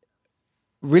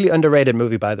 really underrated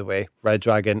movie, by the way, Red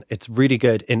Dragon. It's really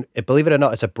good. And believe it or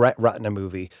not, it's a Brett Ratner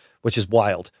movie, which is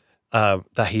wild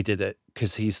that he did it,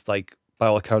 because he's like, by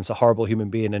all accounts, a horrible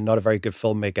human being and not a very good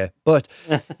filmmaker. But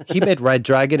he made Red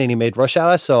Dragon and he made Rush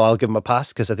Hour, so I'll give him a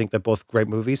pass because I think they're both great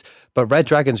movies. But Red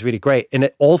Dragon's really great, and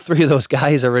all three of those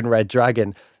guys are in Red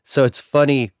Dragon. So it's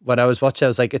funny, when I was watching, I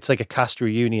was like, it's like a cast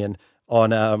reunion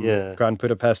on Yeah. Grand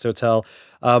Budapest Hotel.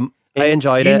 I And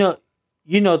enjoyed it.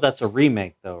 you know that's a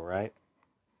remake though, right?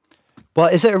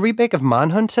 But is it a remake of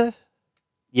Manhunter?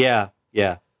 Yeah,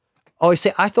 yeah. Oh, I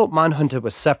see. I thought Manhunter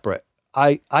was separate.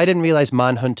 I didn't realize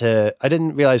Manhunter. I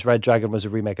didn't realize Red Dragon was a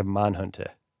remake of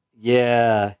Manhunter.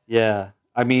 Yeah, yeah.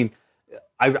 I mean,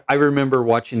 I remember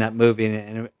watching that movie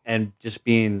and just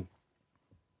being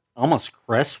almost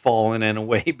crestfallen in a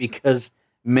way, because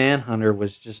Manhunter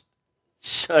was just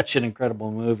such an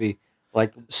incredible movie.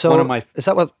 Like one of So my is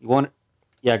that what? one.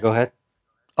 Yeah, go ahead.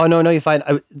 Oh no, no, you're fine.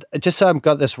 Just so I've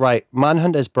got this right,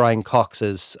 Manhunter is Brian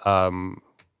Cox's Lecter.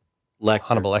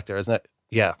 Hannibal Lecter, isn't it?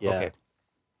 Yeah. Yeah. Okay.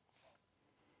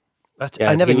 I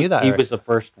Yeah, never knew that, he was Eric. the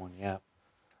first one. Yeah,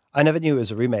 I never knew it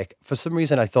was a remake. For some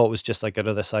reason, I thought it was just like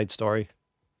another side story.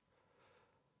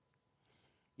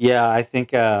 yeah. I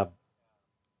think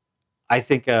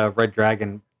Red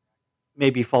Dragon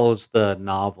maybe follows the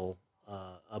novel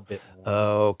a bit more.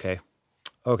 Oh, okay.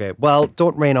 Okay. Well,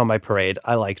 don't rain on my parade.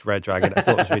 I liked Red Dragon. I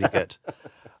thought it was really good.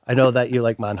 I know that you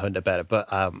like Manhunter better, but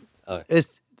Uh,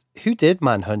 is who did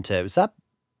Manhunter? Was that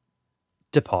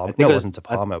De I Palma? No, think it it was wasn't De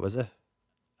Palma, was it?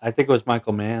 I think it was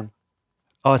Michael Mann.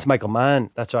 Oh, it's Michael Mann.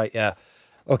 That's right. Yeah.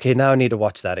 Okay, now I need to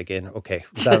watch that again. Okay,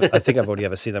 I think I've only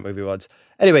ever seen that movie once.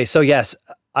 Anyway, so yes,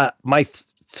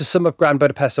 to sum up Grand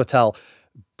Budapest Hotel,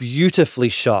 beautifully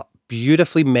shot,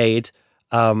 beautifully made,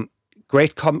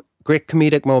 great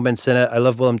comedic moments in it. I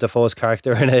love Willem Dafoe's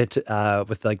character in it,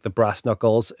 with like the brass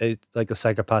knuckles, like the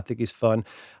psychopath. I think he's fun.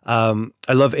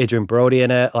 I love Adrian Brody in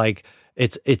it. Like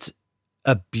it's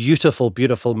a beautiful,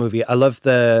 beautiful movie. I love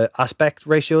the aspect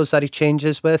ratios that he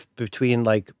changes with between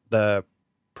like the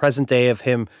present day of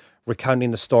him recounting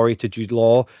the story to Jude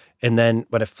Law, and then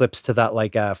when it flips to that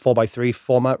like 4:3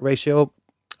 format ratio,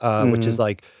 which is Hmm.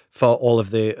 like for all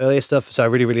of the earlier stuff. So I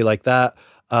really, really like that.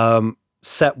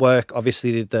 Set work,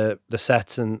 obviously the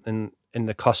sets and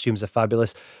the costumes are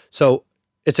fabulous. So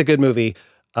it's a good movie.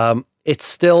 It's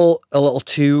still a little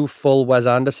too full Wes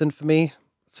Anderson for me.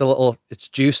 It's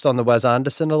juiced on the Wes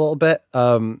Anderson a little bit.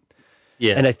 And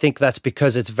Yeah. I think that's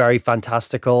because it's very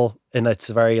fantastical and it's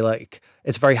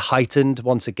very heightened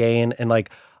once again. And like,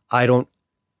 I don't,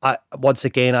 once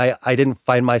again, I didn't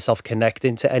find myself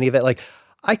connecting to any of it. Like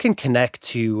I can connect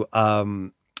to,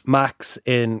 Max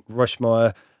in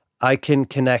Rushmore. I can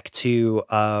connect to,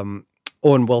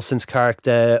 Owen Wilson's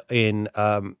character in,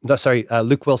 no, sorry,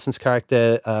 Luke Wilson's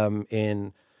character,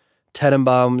 in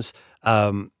Tenenbaums.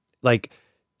 Like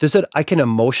I can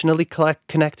emotionally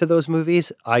connect to those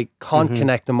movies. I can't Hmm.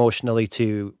 connect emotionally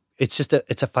to.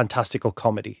 It's a fantastical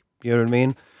comedy. You know what I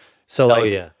mean? So Oh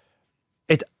like yeah.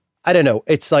 it. I don't know.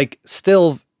 It's like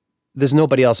still there's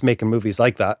nobody else making movies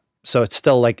like that. So it's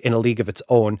still like in a league of its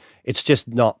own. It's just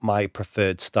not my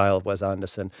preferred style of Wes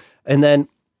Anderson. And then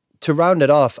to round it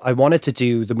off, I wanted to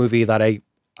do the movie that I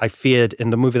feared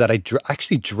in the movie that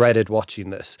actually dreaded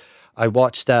watching this. I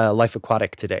watched Life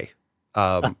Aquatic today,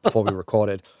 before we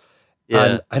recorded.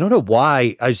 And Yeah. I don't know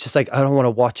why. I was just like, I don't want to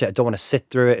watch it. I don't want to sit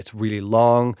through it. It's really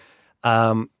long.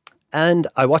 Um, and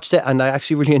I watched it and I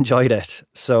actually really enjoyed it.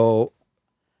 So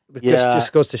this Yeah.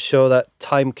 just goes to show that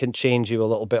time can change you a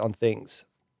little bit on things.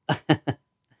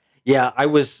 Yeah. I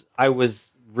was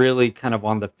really kind of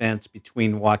on the fence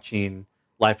between watching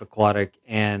Life Aquatic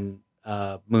and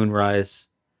Moonrise,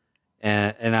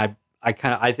 and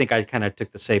I think I kind of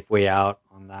took the safe way out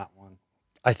on that one.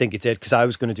 I think it did because I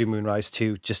was going to do Moonrise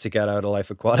too, just to get out of Life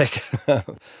Aquatic.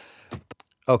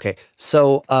 Okay,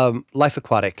 so Life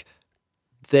Aquatic.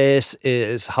 This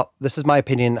is my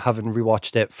opinion, having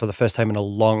rewatched it for the first time in a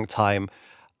long time.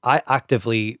 I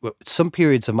actively, some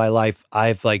periods of my life,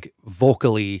 I've like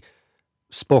vocally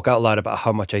spoke out loud about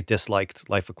how much I disliked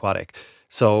Life Aquatic.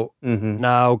 So Hmm.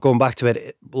 now going back to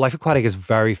it, Life Aquatic is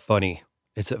very funny.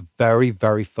 It's a very,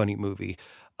 very funny movie.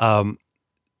 Um,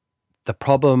 the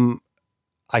problem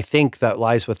I think that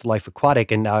lies with Life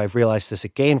Aquatic, and now I've realized this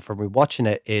again from rewatching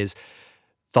it, is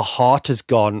the heart is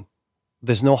gone.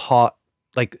 There's no heart,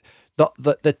 like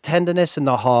the tenderness and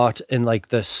the heart and like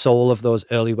the soul of those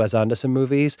early Wes Anderson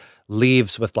movies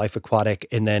leaves with Life Aquatic,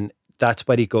 and then that's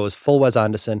when he goes full Wes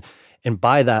Anderson. And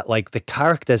by that, like the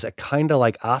characters are kind of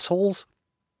like assholes,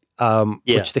 Yeah.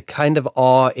 which they kind of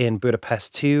are in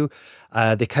Budapest too.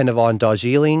 They kind of are in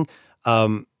Darjeeling.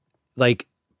 Like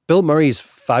Bill Murray's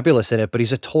fabulous in it, but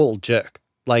he's a total jerk.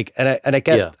 Like, and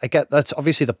Yeah. I get that's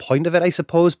obviously the point of it, I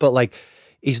suppose. But like,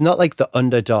 he's not like the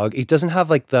underdog. He doesn't have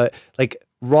like the like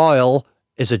Royal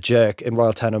is a jerk in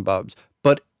Royal Tenenbaums,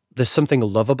 but there's something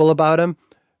lovable about him.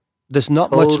 There's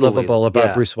not much Totally. lovable about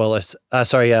Yeah. Bruce Willis.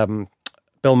 Sorry,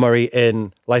 Bill Murray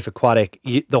in Life Aquatic.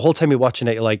 The whole time you're watching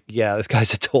it, you're like, yeah, this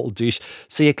guy's a total douche.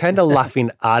 So you're kind of laughing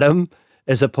at him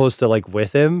as opposed to like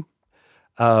with him.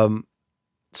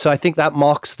 So I think that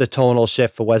marks the tonal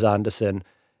shift for Wes Anderson.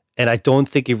 And I don't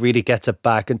think he really gets it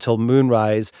back until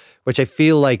Moonrise, which I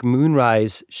feel like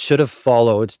Moonrise should have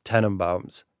followed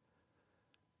Tenenbaums.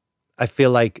 I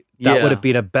feel like that would have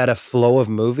Yeah. been a better flow of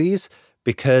movies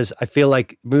because I feel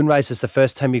like Moonrise is the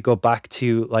first time you go back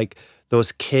to like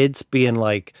those kids being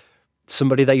like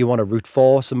somebody that you want to root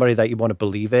for, somebody that you want to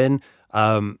believe in.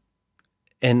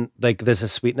 And like there's a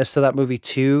sweetness to that movie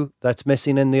too that's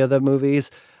missing in the other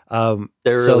movies.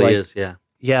 There So really like is. Yeah.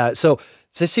 yeah, so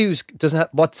Zissou doesn't have,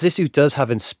 what Zissou does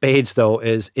have in spades though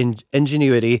is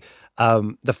ingenuity.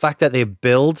 The fact that they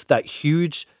build that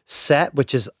huge set,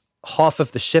 which is half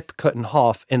of the ship cut in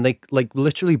half and like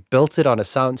literally built it on a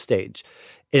soundstage.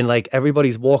 And like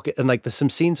everybody's walking, and like there's some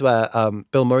scenes where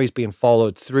Bill Murray's being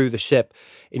followed through the ship,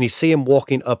 and you see him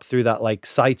walking up through that like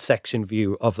side section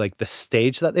view of like the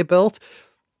stage that they built,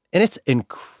 and it's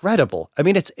incredible. I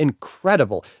mean, it's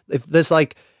incredible. If there's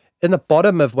like in the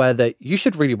bottom of where you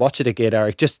should really watch it again,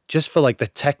 Eric, just for like the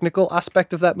technical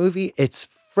aspect of that movie. It's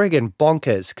friggin'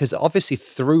 bonkers because obviously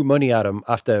threw money at him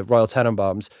after Royal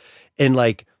Tenenbaums, and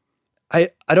like I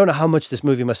don't know how much this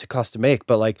movie must have cost to make,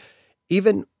 but like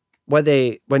even when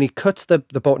he cuts the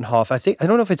boat in half, I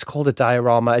don't know if it's called a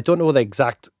diorama. I don't know what the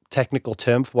exact technical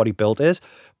term for what he built is,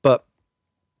 but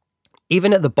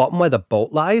even at the bottom where the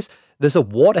boat lies, there's a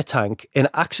water tank, and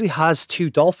it actually has two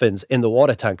dolphins in the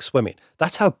water tank swimming.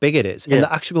 That's how big it is. And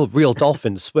the actual real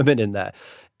dolphins swimming in there.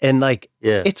 And like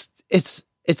it's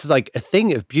like a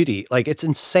thing of beauty. Like it's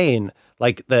insane.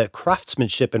 Like the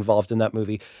craftsmanship involved in that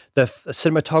movie. The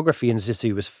cinematography in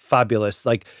Zissou was fabulous.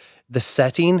 Like the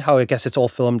setting, how I guess it's all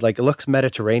filmed, like it looks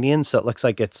Mediterranean, so it looks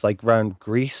like it's like around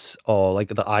Greece or like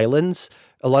the islands.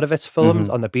 A lot of it's filmed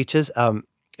on the beaches.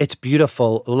 It's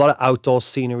beautiful. A lot of outdoor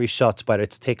scenery shots, but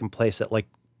it's taking place at like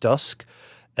dusk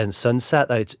and sunset.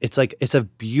 That it's a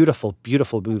beautiful,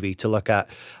 beautiful movie to look at.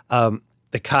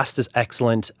 The cast is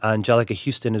excellent. Angelica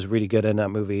Houston is really good in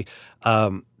that movie.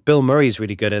 Bill Murray's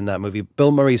really good in that movie.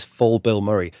 Bill Murray's full Bill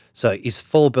Murray. So he's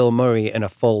full Bill Murray in a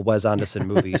full Wes Anderson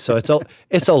movie. So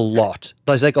it's a lot.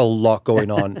 There's like a lot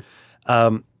going on.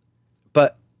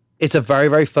 But it's a very,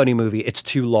 very funny movie. It's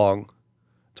too long.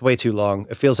 It's way too long.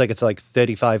 It feels like it's like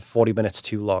 35, 40 minutes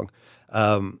too long.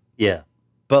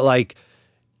 But like,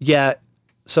 yeah.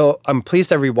 So I'm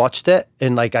pleased I rewatched it,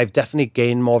 and like I've definitely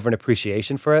gained more of an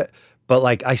appreciation for it. But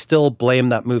like I still blame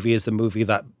that movie as the movie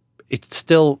that it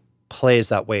still plays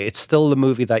that way. It's still the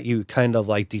movie that you kind of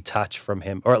like detach from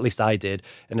him, or at least I did,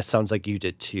 and it sounds like you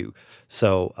did too.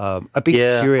 So I'd be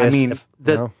curious. I mean,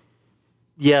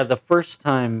 the first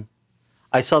time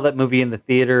I saw that movie in the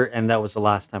theater, and that was the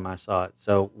last time I saw it.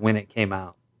 So when it came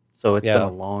out, so it's been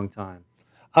a long time.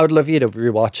 I would love you to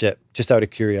rewatch it just out of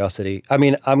curiosity. I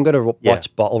mean, I'm gonna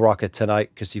watch Bottle Rocket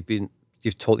tonight because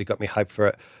you've totally got me hyped for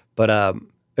it. But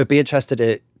I'd be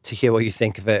interested to hear what you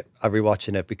think of it.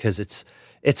 Rewatching it because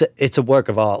it's a work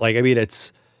of art. Like I mean,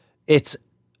 it's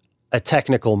a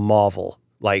technical marvel.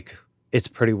 Like it's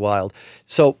pretty wild.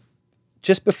 So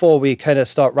just before we kind of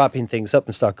start wrapping things up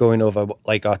and start going over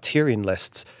like our tiering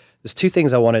lists, there's two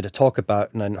things I wanted to talk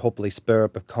about and then hopefully spur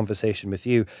up a conversation with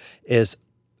you.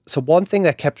 So one thing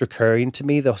that kept recurring to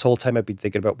me this whole time I've been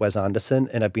thinking about Wes Anderson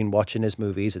and I've been watching his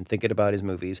movies and thinking about his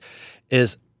movies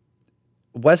is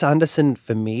Wes Anderson.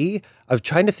 For me, I'm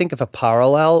trying to think of a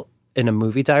parallel in a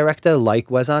movie director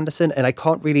like Wes Anderson, and I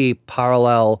can't really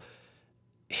parallel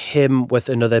him with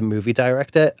another movie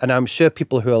director. And I'm sure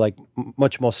people who are like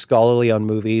much more scholarly on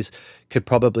movies could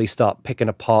probably start picking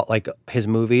apart like his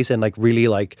movies and like really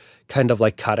like kind of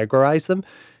like categorize them.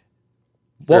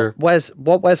 What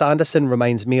Wes Anderson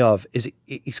reminds me of is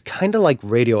he's kind of like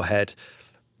Radiohead,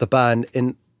 the band,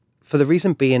 for the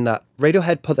reason being that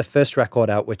Radiohead put their first record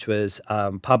out, which was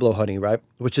Pablo Honey, right?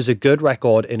 Which is a good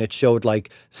record, and it showed like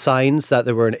signs that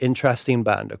they were an interesting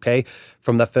band, okay,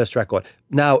 from that first record.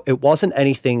 Now, it wasn't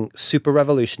anything super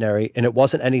revolutionary, and it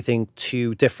wasn't anything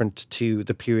too different to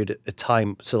the period of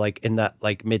time. So like in that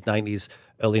like mid-90s,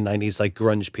 early 90s, like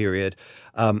grunge period.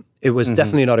 It was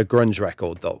definitely not a grunge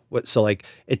record though. So like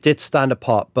it did stand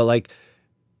apart, but like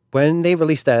when they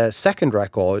released their second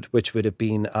record, which would have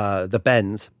been The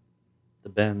Bends,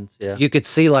 yeah. You could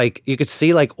see like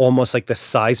almost like the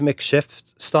seismic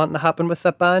shift starting to happen with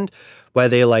that band, where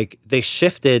they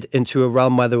shifted into a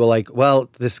realm where they were like, well,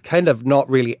 there's kind of not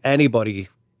really anybody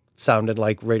sounding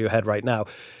like Radiohead right now.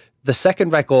 The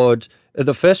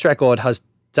first record has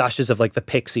dashes of like the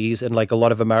Pixies and like a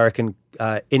lot of American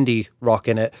indie rock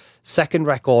in it. Second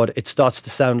record, it starts to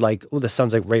sound like, oh, this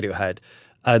sounds like Radiohead.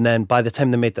 And then by the time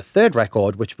they made the third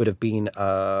record, which would have been,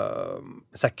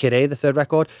 is that Kid A, the third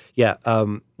record? Yeah.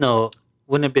 No,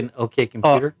 wouldn't it have been OK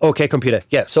Computer? OK Computer.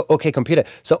 Yeah. So OK Computer.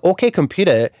 So OK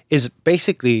Computer is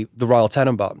basically the Royal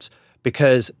Tenenbaums,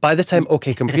 because by the time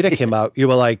OK Computer came out, you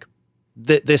were like,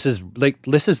 this is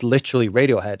literally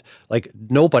Radiohead. Like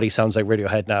nobody sounds like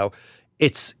Radiohead now.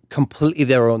 It's completely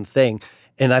their own thing.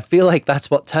 And I feel like that's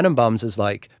what Tenenbaums is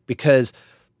like, because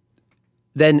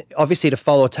then obviously to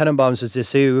follow Tenenbaums with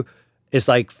Zissou is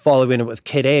like following it with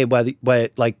Kid A, where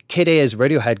like Kid A is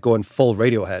Radiohead going full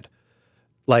Radiohead.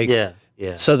 Like, yeah.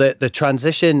 So the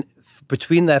transition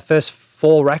between their first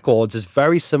four records is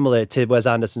very similar to Wes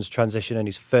Anderson's transition in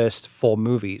his first four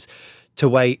movies, to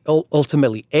where he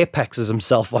ultimately apexes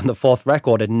himself on the fourth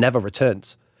record and never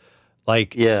returns.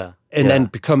 like, Yeah, and then yeah.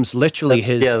 becomes literally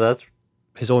That's yeah,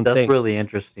 his own that's thing. really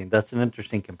interesting. That's an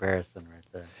interesting comparison right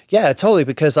there. Yeah, totally.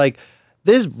 Because like,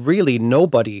 there's really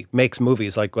nobody makes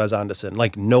movies like Wes Anderson.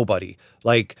 Like nobody.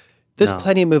 Like there's No.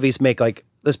 plenty of movies make like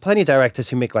there's plenty of directors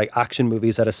who make like action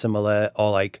movies that are similar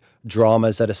or like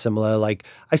dramas that are similar. Like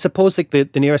I suppose like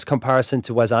the nearest comparison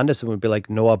to Wes Anderson would be like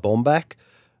Noah Baumbach.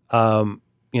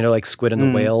 Like Squid and the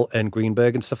Mm. Whale and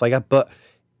Greenberg and stuff like that. But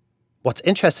what's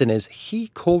interesting is he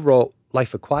co-wrote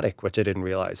Life Aquatic, which I didn't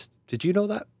realize. Did you know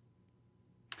that?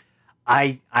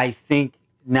 I think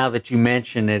now that you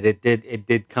mention it, it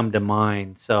did come to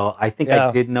mind. So I think I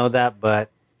Yeah, did know that, but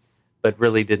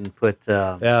really didn't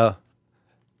yeah.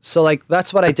 So like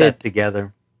that's what I put that did.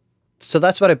 together. So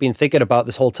that's what I've been thinking about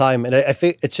this whole time, and I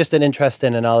think it's just an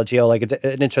interesting analogy or like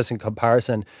an interesting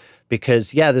comparison,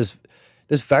 because yeah, there's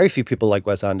very few people like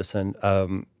Wes Anderson.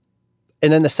 And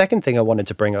then the second thing I wanted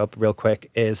to bring up real quick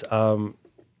is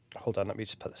hold on, let me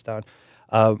just put this down.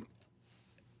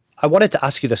 I wanted to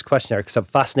ask you this question, Eric, because I'm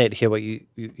fascinated to hear what you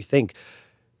think.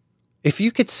 If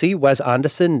you could see Wes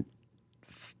Anderson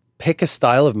pick a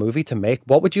style of movie to make,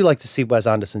 what would you like to see Wes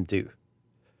Anderson do?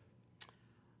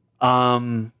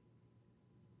 Um,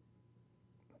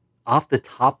 Off the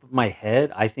top of my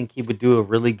head, I think he would do a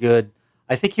really good.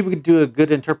 I think he would do a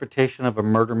good interpretation of a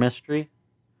murder mystery,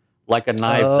 like a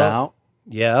Knives Uh, Out.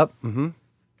 yeah, mm-hmm.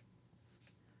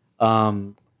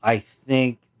 I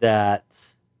think that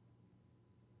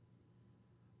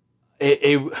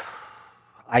it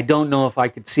I don't know if I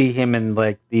could see him in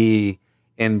like the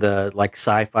like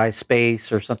sci-fi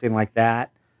space or something like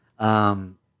that.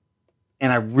 Um,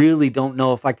 and I really don't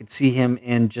know if I could see him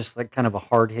in just like kind of a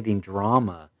hard-hitting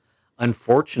drama.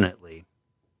 Unfortunately,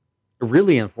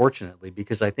 really unfortunately,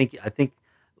 because I think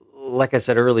like I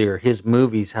said earlier, his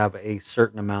movies have a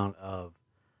certain amount of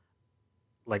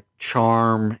like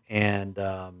charm and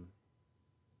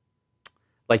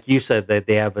like you said that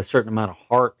they have a certain amount of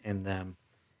heart in them.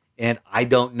 And I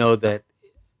don't know that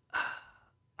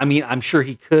I mean, I'm sure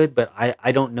he could, but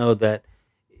I don't know that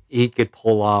he could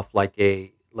pull off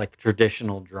like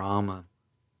traditional drama.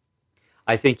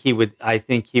 I think he would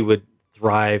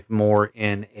thrive more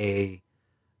in a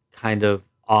kind of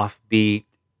offbeat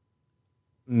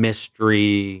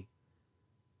mystery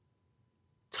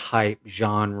type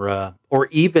genre, or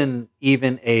even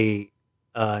a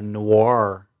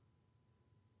noir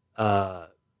uh,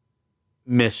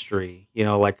 mystery.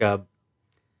 Like a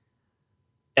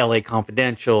L.A.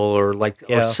 Confidential, or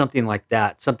Yeah. something like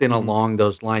that, something Mm-hmm. along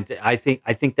those lines. I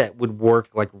think that would work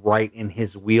like right in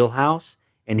his wheelhouse,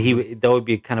 and Mm-hmm. that would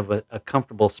be kind of a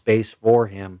comfortable space for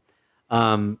him.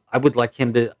 I would like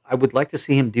to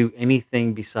see him do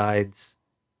anything besides,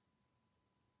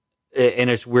 and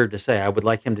it's weird to say, I would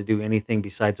like him to do anything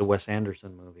besides a Wes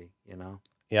Anderson movie.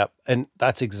 Yep. And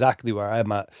that's exactly where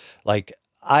I'm at. Like,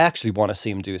 I actually want to see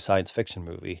him do a science fiction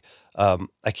movie.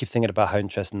 I keep thinking about how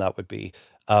interesting that would be.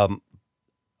 Um,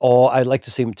 or I'd like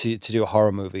to see him to do a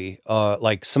horror movie,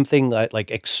 like something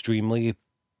like extremely,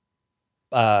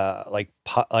 on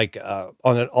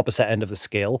an opposite end of the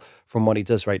scale from what he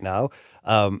does right now.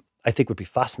 I think would be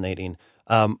fascinating.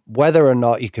 Whether or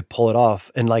not you could pull it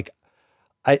off, and like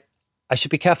I I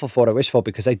should be careful for what I wish for,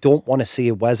 because I don't want to see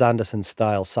a Wes Anderson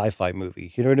style sci-fi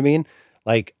movie. You know what I mean?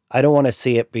 Like I don't want to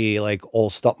see it be like all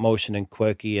stop motion and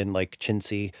quirky and like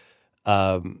chintzy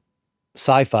um,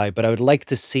 sci-fi, but I would like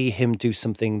to see him do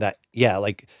something that, yeah,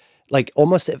 like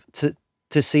almost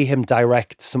to see him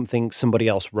direct something somebody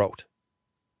else wrote.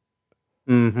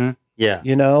 Mm-hmm. Yeah.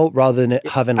 Rather than it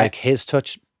Yeah, having I like his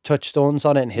touchstones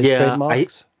on it and his yeah, I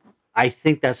trademarks. I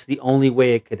think that's the only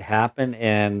way it could happen,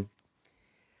 and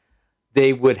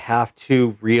they would have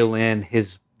to reel in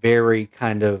his very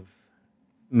kind of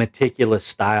meticulous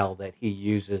style that he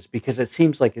uses, because it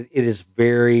seems like it is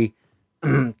very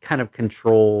kind of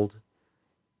controlled,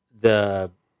 the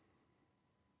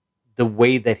the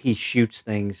way that he shoots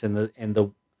things,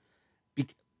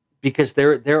 bec- because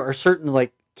there are certain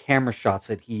like camera shots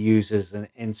that he uses,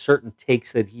 and certain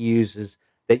takes that he uses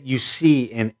that you see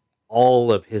in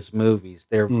all of his movies.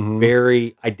 They're Mm-hmm.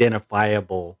 very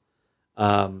identifiable,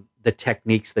 the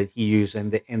techniques that he used,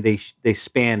 and they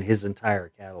span his entire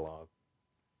catalog.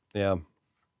 Yeah.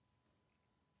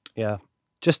 Yeah.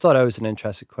 Just thought it was an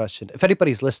interesting question. If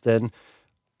anybody's listening,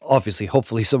 obviously,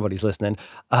 hopefully somebody's listening.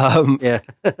 Um, Yeah.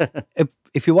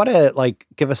 if you want to like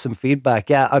give us some feedback,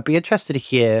 yeah, I'd be interested to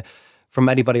hear from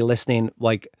anybody listening,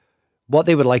 like what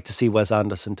they would like to see Wes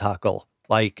Anderson tackle.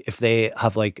 Like if they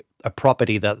have like a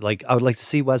property that like I would like to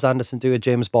see Wes Anderson do a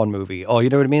James Bond movie, or you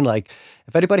know what I mean. Like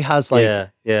if anybody has like, Yeah, I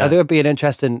think yeah. it would be an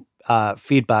interesting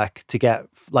feedback to get.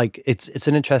 Like it's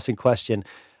an interesting question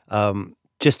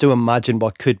just to imagine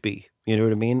what could be. You know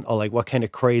what I mean? Or like what kind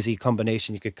of crazy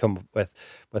combination you could come up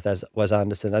with as Wes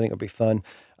Anderson. I think it'd be fun.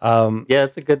 Yeah,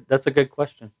 that's a good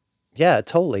question. Yeah,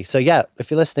 totally. So yeah, if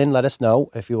you're listening, let us know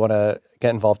if you want to get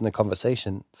involved in the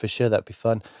conversation. For sure, that'd be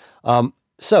fun.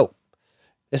 So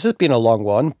this has been a long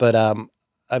one, but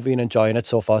I've been enjoying it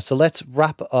so far. So let's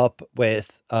wrap up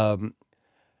with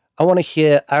I want to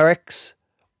hear Eric's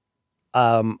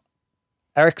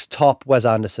top Wes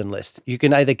Anderson list. You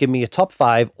can either give me a top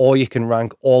 5 or you can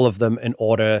rank all of them in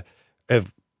order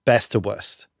of best to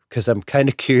worst. Because I'm kind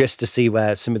of curious to see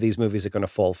where some of these movies are going to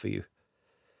fall for you.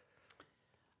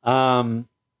 Um,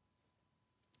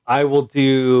 I will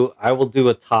do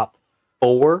a top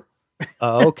 4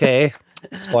 Okay.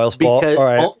 Spoil sport. because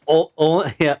All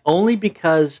right. yeah, only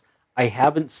because I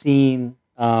haven't seen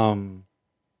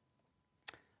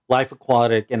Life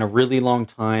Aquatic in a really long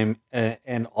time,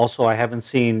 and also I haven't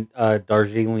seen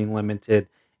Darjeeling Limited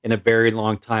in a very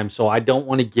long time. So I don't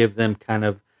want to give them kind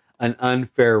of an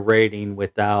unfair rating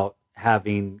without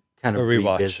having kind A of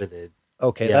rewatch. revisited,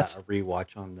 Okay, yeah, that's a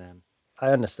rewatch on them.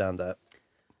 I understand that.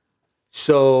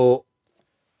 So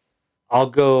I'll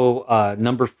go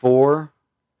number 4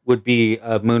 would be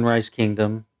Moonrise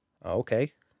Kingdom.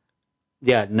 Okay.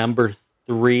 Yeah, number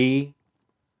 3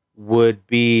 would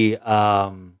be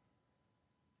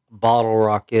Bottle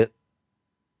Rocket.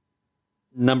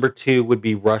 Number 2 would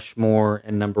be Rushmore,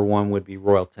 and number 1 would be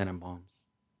Royal Tenenbaums.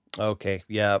 Okay.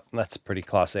 Yeah, that's pretty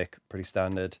classic, pretty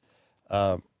standard.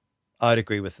 Um, I'd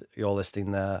agree with your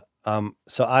listing there.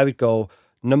 So I would go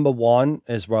number 1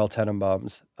 is Royal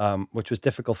Tenenbaums, which was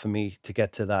difficult for me to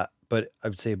get to that. But I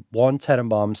would say 1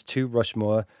 Tenenbaums, 2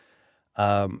 Rushmore,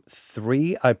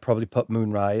 3 I'd probably put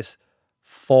Moonrise,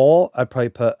 4 I'd probably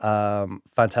put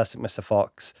Fantastic Mr.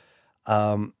 Fox.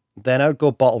 Then I would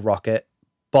go Bottle Rocket.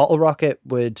 Bottle Rocket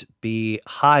would be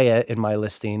higher in my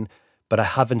listing, but I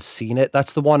haven't seen it.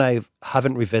 That's the one I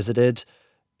haven't revisited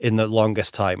in the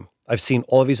longest time. I've seen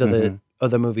all of these Mm-hmm.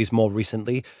 other movies more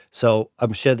recently, so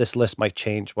I'm sure this list might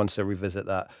change once I revisit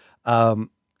that.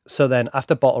 So then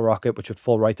after Bottle Rocket, which would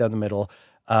fall right down the middle,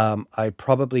 I'd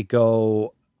probably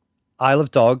go Isle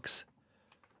of Dogs.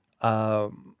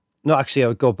 No, actually, I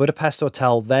would go Budapest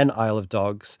Hotel, then Isle of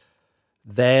Dogs.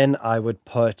 Then I would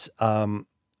put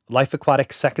Life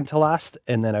Aquatic second to last,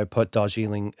 and then I would put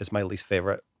Darjeeling as my least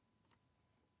favorite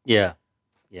Yeah,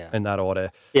 yeah, in that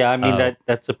order. yeah. I mean Uh,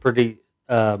 that's a pretty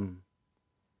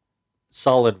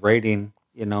solid rating,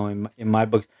 in my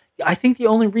books. I think the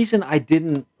only reason I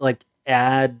didn't like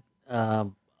add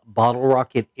Bottle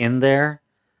Rocket in there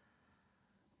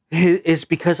is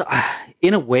because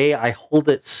in a way I hold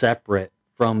it separate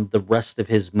from the rest of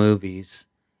his movies.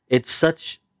 It's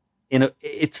such,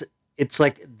 it's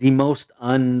like the most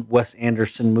un-Wes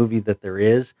Anderson movie that there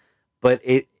is, but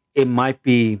it might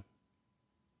be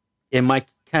it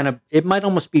might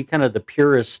almost be kind of the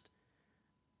purest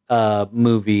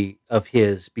movie of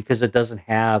his because it doesn't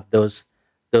have those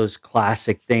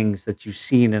classic things that you've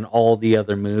seen in all the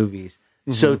other movies.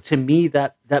 So mhm. to me,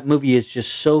 that movie is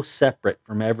just so separate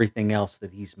from everything else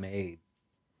that he's made.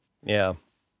 Yeah,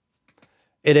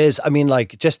 it is. I mean,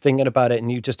 like just thinking about it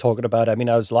and you just talking about it. I mean,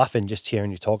 I was laughing just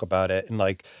hearing you talk about it, and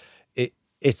like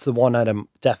it's the one that I'm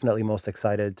definitely most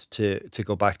excited to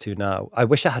go back to now. I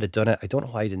wish I had done it. I don't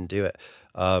know why I didn't do it.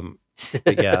 Um,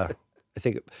 but yeah, I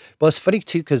think. Well, it's funny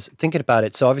too because thinking about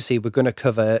it. So obviously, we're going to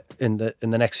cover in the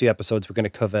next few episodes. We're going to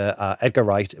cover Edgar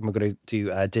Wright, and we're going to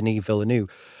do Denis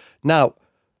Villeneuve. Now,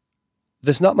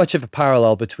 there's not much of a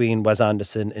parallel between Wes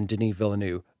Anderson and Denis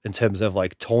Villeneuve in terms of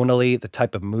like tonally, the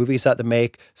type of movies that they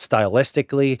make,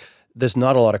 stylistically. There's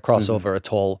not a lot of Hmm. crossover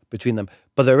at all between them.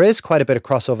 But there is quite a bit of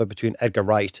crossover between Edgar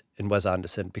Wright and Wes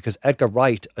Anderson because Edgar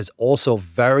Wright is also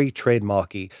very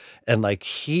trademarky and like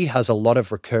he has a lot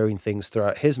of recurring things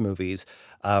throughout his movies,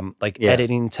 like Yeah,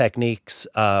 editing techniques,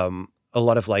 a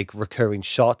lot of like recurring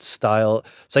shot style.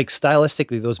 It's like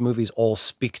stylistically, those movies all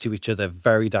speak to each other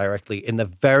very directly in the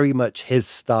very much his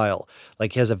style.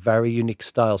 Like he has a very unique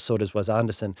style. So does Wes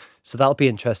Anderson. So that'll be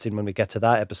interesting when we get to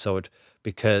that episode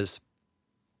because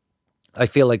I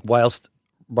feel like whilst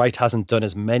Wright hasn't done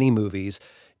as many movies,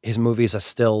 his movies are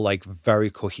still like very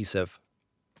cohesive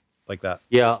like that.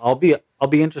 yeah. I'll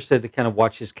be interested to kind of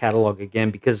watch his catalog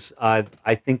again because I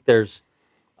think there's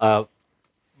uh,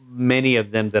 many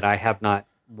of them that I have not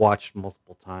watched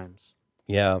multiple times.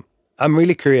 Yeah. I'm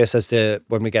really curious as to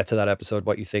when we get to that episode,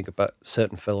 what you think about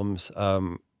certain films.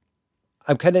 I'm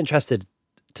kind of interested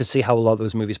to see how a lot of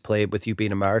those movies play with you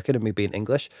being American and me being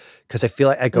English, because I feel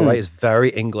like Edgar Wright Mm. is very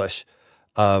English.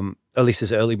 At least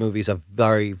his early movies are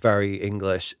very, very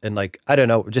English, and like I don't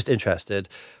know, I'm just interested.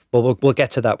 But we'll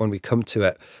get to that when we come to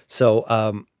it. So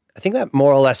I think that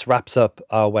more or less wraps up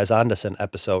our Wes Anderson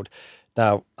episode.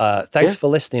 Now, thanks Yeah. for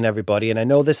listening, everybody. And I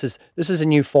know this is a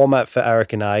new format for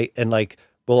Eric and I, and like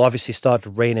we'll obviously start to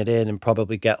rein it in and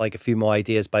probably get like a few more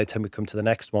ideas by the time we come to the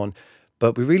next one.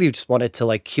 But we really just wanted to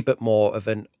like keep it more of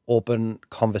an open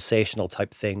conversational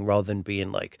type thing rather than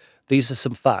being like these are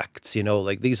some facts,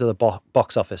 like these are the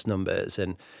box office numbers,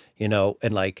 and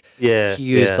like Yeah. he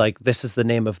used Yeah. like this is the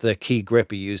name of the key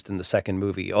grip he used in the second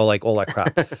movie, or like all that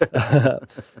crap.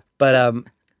 But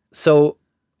so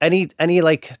any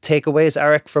like takeaways,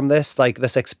 Eric, from this, like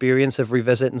this experience of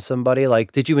revisiting somebody?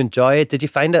 Like, did you enjoy it? Did you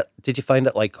find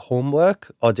it like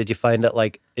homework, or did you find it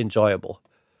like enjoyable?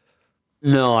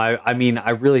 No, I mean,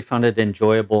 I really found it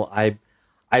enjoyable. I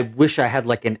wish I had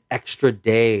like an extra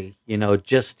day,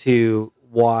 just to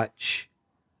watch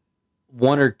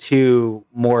one or two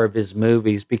more of his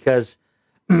movies, because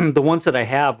the ones that I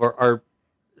have are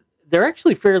they're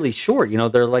actually fairly short.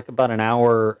 They're like about an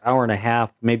hour, hour and a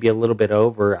half, maybe a little bit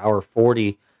over hour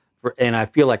 40, and I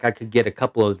feel like I could get a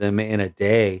couple of them in a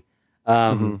day. Hmm.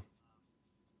 Um,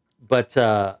 but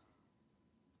I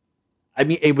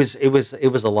mean, it was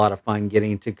a lot of fun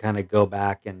getting to kind of go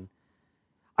back, and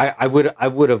I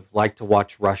would have liked to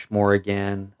watch Rushmore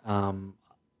again.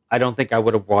 I don't think I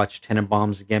would have watched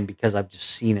Tenenbaums again because I've just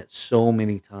seen it so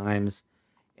many times.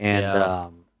 And Yeah.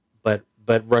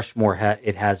 but Rushmore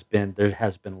it has been, there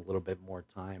has been a little bit more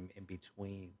time in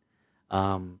between.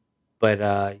 Um, but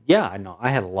yeah, I know I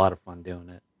had a lot of fun doing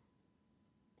it.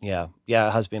 Yeah, yeah,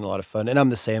 it has been a lot of fun, and I'm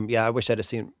the same. Yeah, I wish I'd have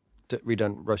seen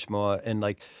redone Rushmore, and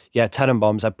like, yeah,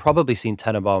 Tenenbaums. I've probably seen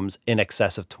Tenenbaums in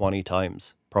excess of 20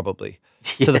 times, probably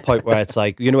to the Yeah, point where it's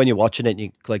like when you're watching it and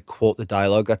you like quote the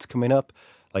dialogue that's coming up,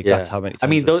 like that's yeah. how many I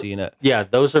times mean, I've seen it.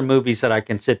 those are movies that I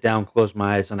can sit down, close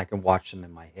my eyes, and I can watch them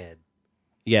in my head.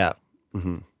 Yeah,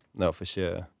 hmm, no, for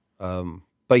sure.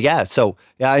 But yeah, so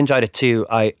yeah, I enjoyed it too.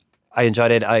 I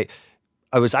enjoyed it.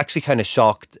 I was actually kind of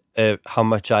shocked how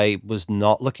much I was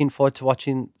not looking forward to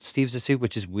watching Steve Zissou,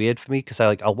 which is weird for me because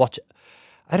I'll watch.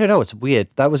 I don't know. It's weird.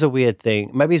 That was a weird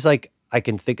thing. Maybe it's like I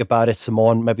can think about it some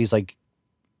more. And maybe it's like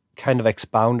kind of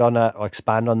expound on that or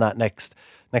expand on that next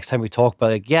time we talk.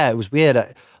 But like, yeah, it was weird.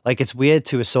 Like it's weird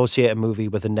to associate a movie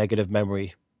with a negative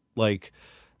memory, like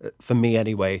for me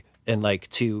anyway, and like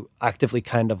to actively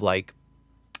kind of like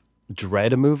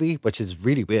dread a movie, which is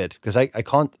really weird because I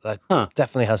can't. That Huh?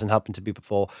 definitely hasn't happened to me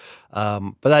before.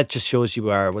 But that just shows you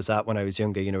where I was at when I was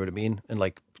younger. You know what I mean? And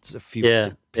like a few, Yeah,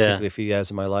 yeah. particularly a few years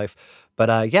of my life.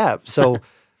 But yeah, so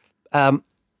um,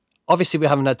 obviously we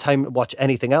haven't had time to watch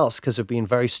anything else because we've been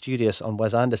very studious on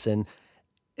Wes Anderson.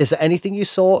 Is there anything you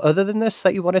saw other than this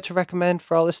that you wanted to recommend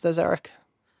for our listeners, Eric?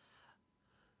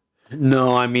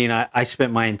 No, I mean, I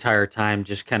spent my entire time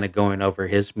just kind of going over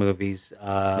his movies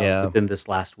Yeah, within this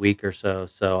last week or so.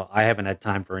 So I haven't had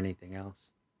time for anything else.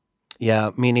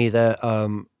 yeah, me neither.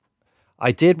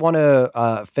 I did want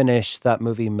to finish that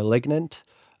movie *Malignant*,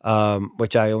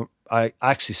 which I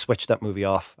actually switched that movie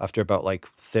off after about like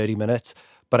 30 minutes.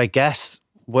 But I guess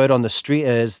word on the street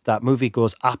is that movie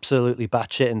goes absolutely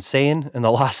batshit insane in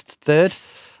the last third.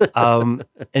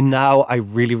 And now I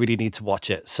really, really need to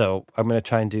watch it. So I'm going to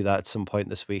try and do that at some point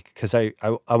this week because I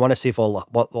want to see if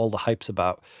what all the hype's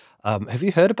about. Have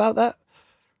you heard about that?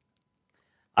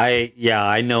 Yeah,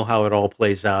 I know how it all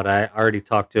plays out. I already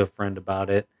talked to a friend about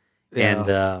it, and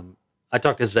Yeah. I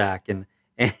talked to Zach, and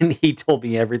he told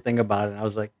me everything about it. And I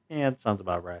was like, yeah, it sounds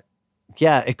about right.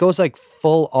 Yeah, it goes like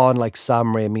full on like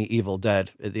Sam Raimi Evil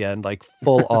Dead at the end, like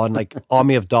full on like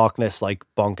Army of Darkness, like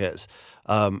bonkers.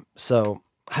 So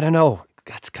I don't know.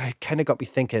 That's kind of got me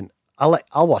thinking.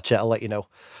 I'll watch it. I'll let you know.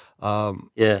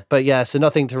 Yeah. But yeah, so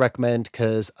nothing to recommend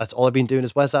because that's all I've been doing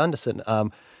is Wes Anderson.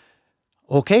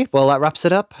 Okay, well that wraps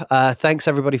it up. Thanks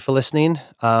everybody for listening.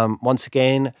 Once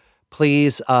again,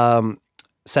 please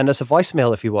send us a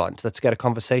voicemail if you want. Let's get a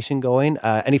conversation going.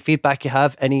 Any feedback you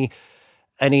have, any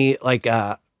like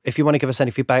if you want to give us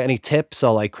any feedback, any tips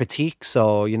or like critiques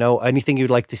or anything you'd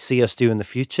like to see us do in the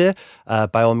future,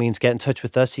 by all means get in touch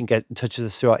with us. You can get in touch with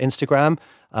us through our Instagram,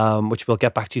 which we'll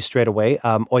get back to you straight away,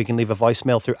 or you can leave a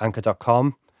voicemail through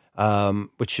anchor.com,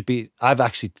 which should be, I've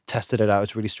actually tested it out,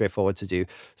 it's really straightforward to do,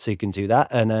 so you can do that.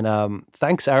 And then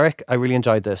thanks, Eric, I really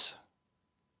enjoyed this.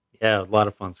 Yeah, a lot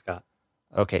of fun, Scott.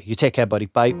 Okay, you take care, buddy.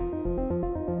 Bye.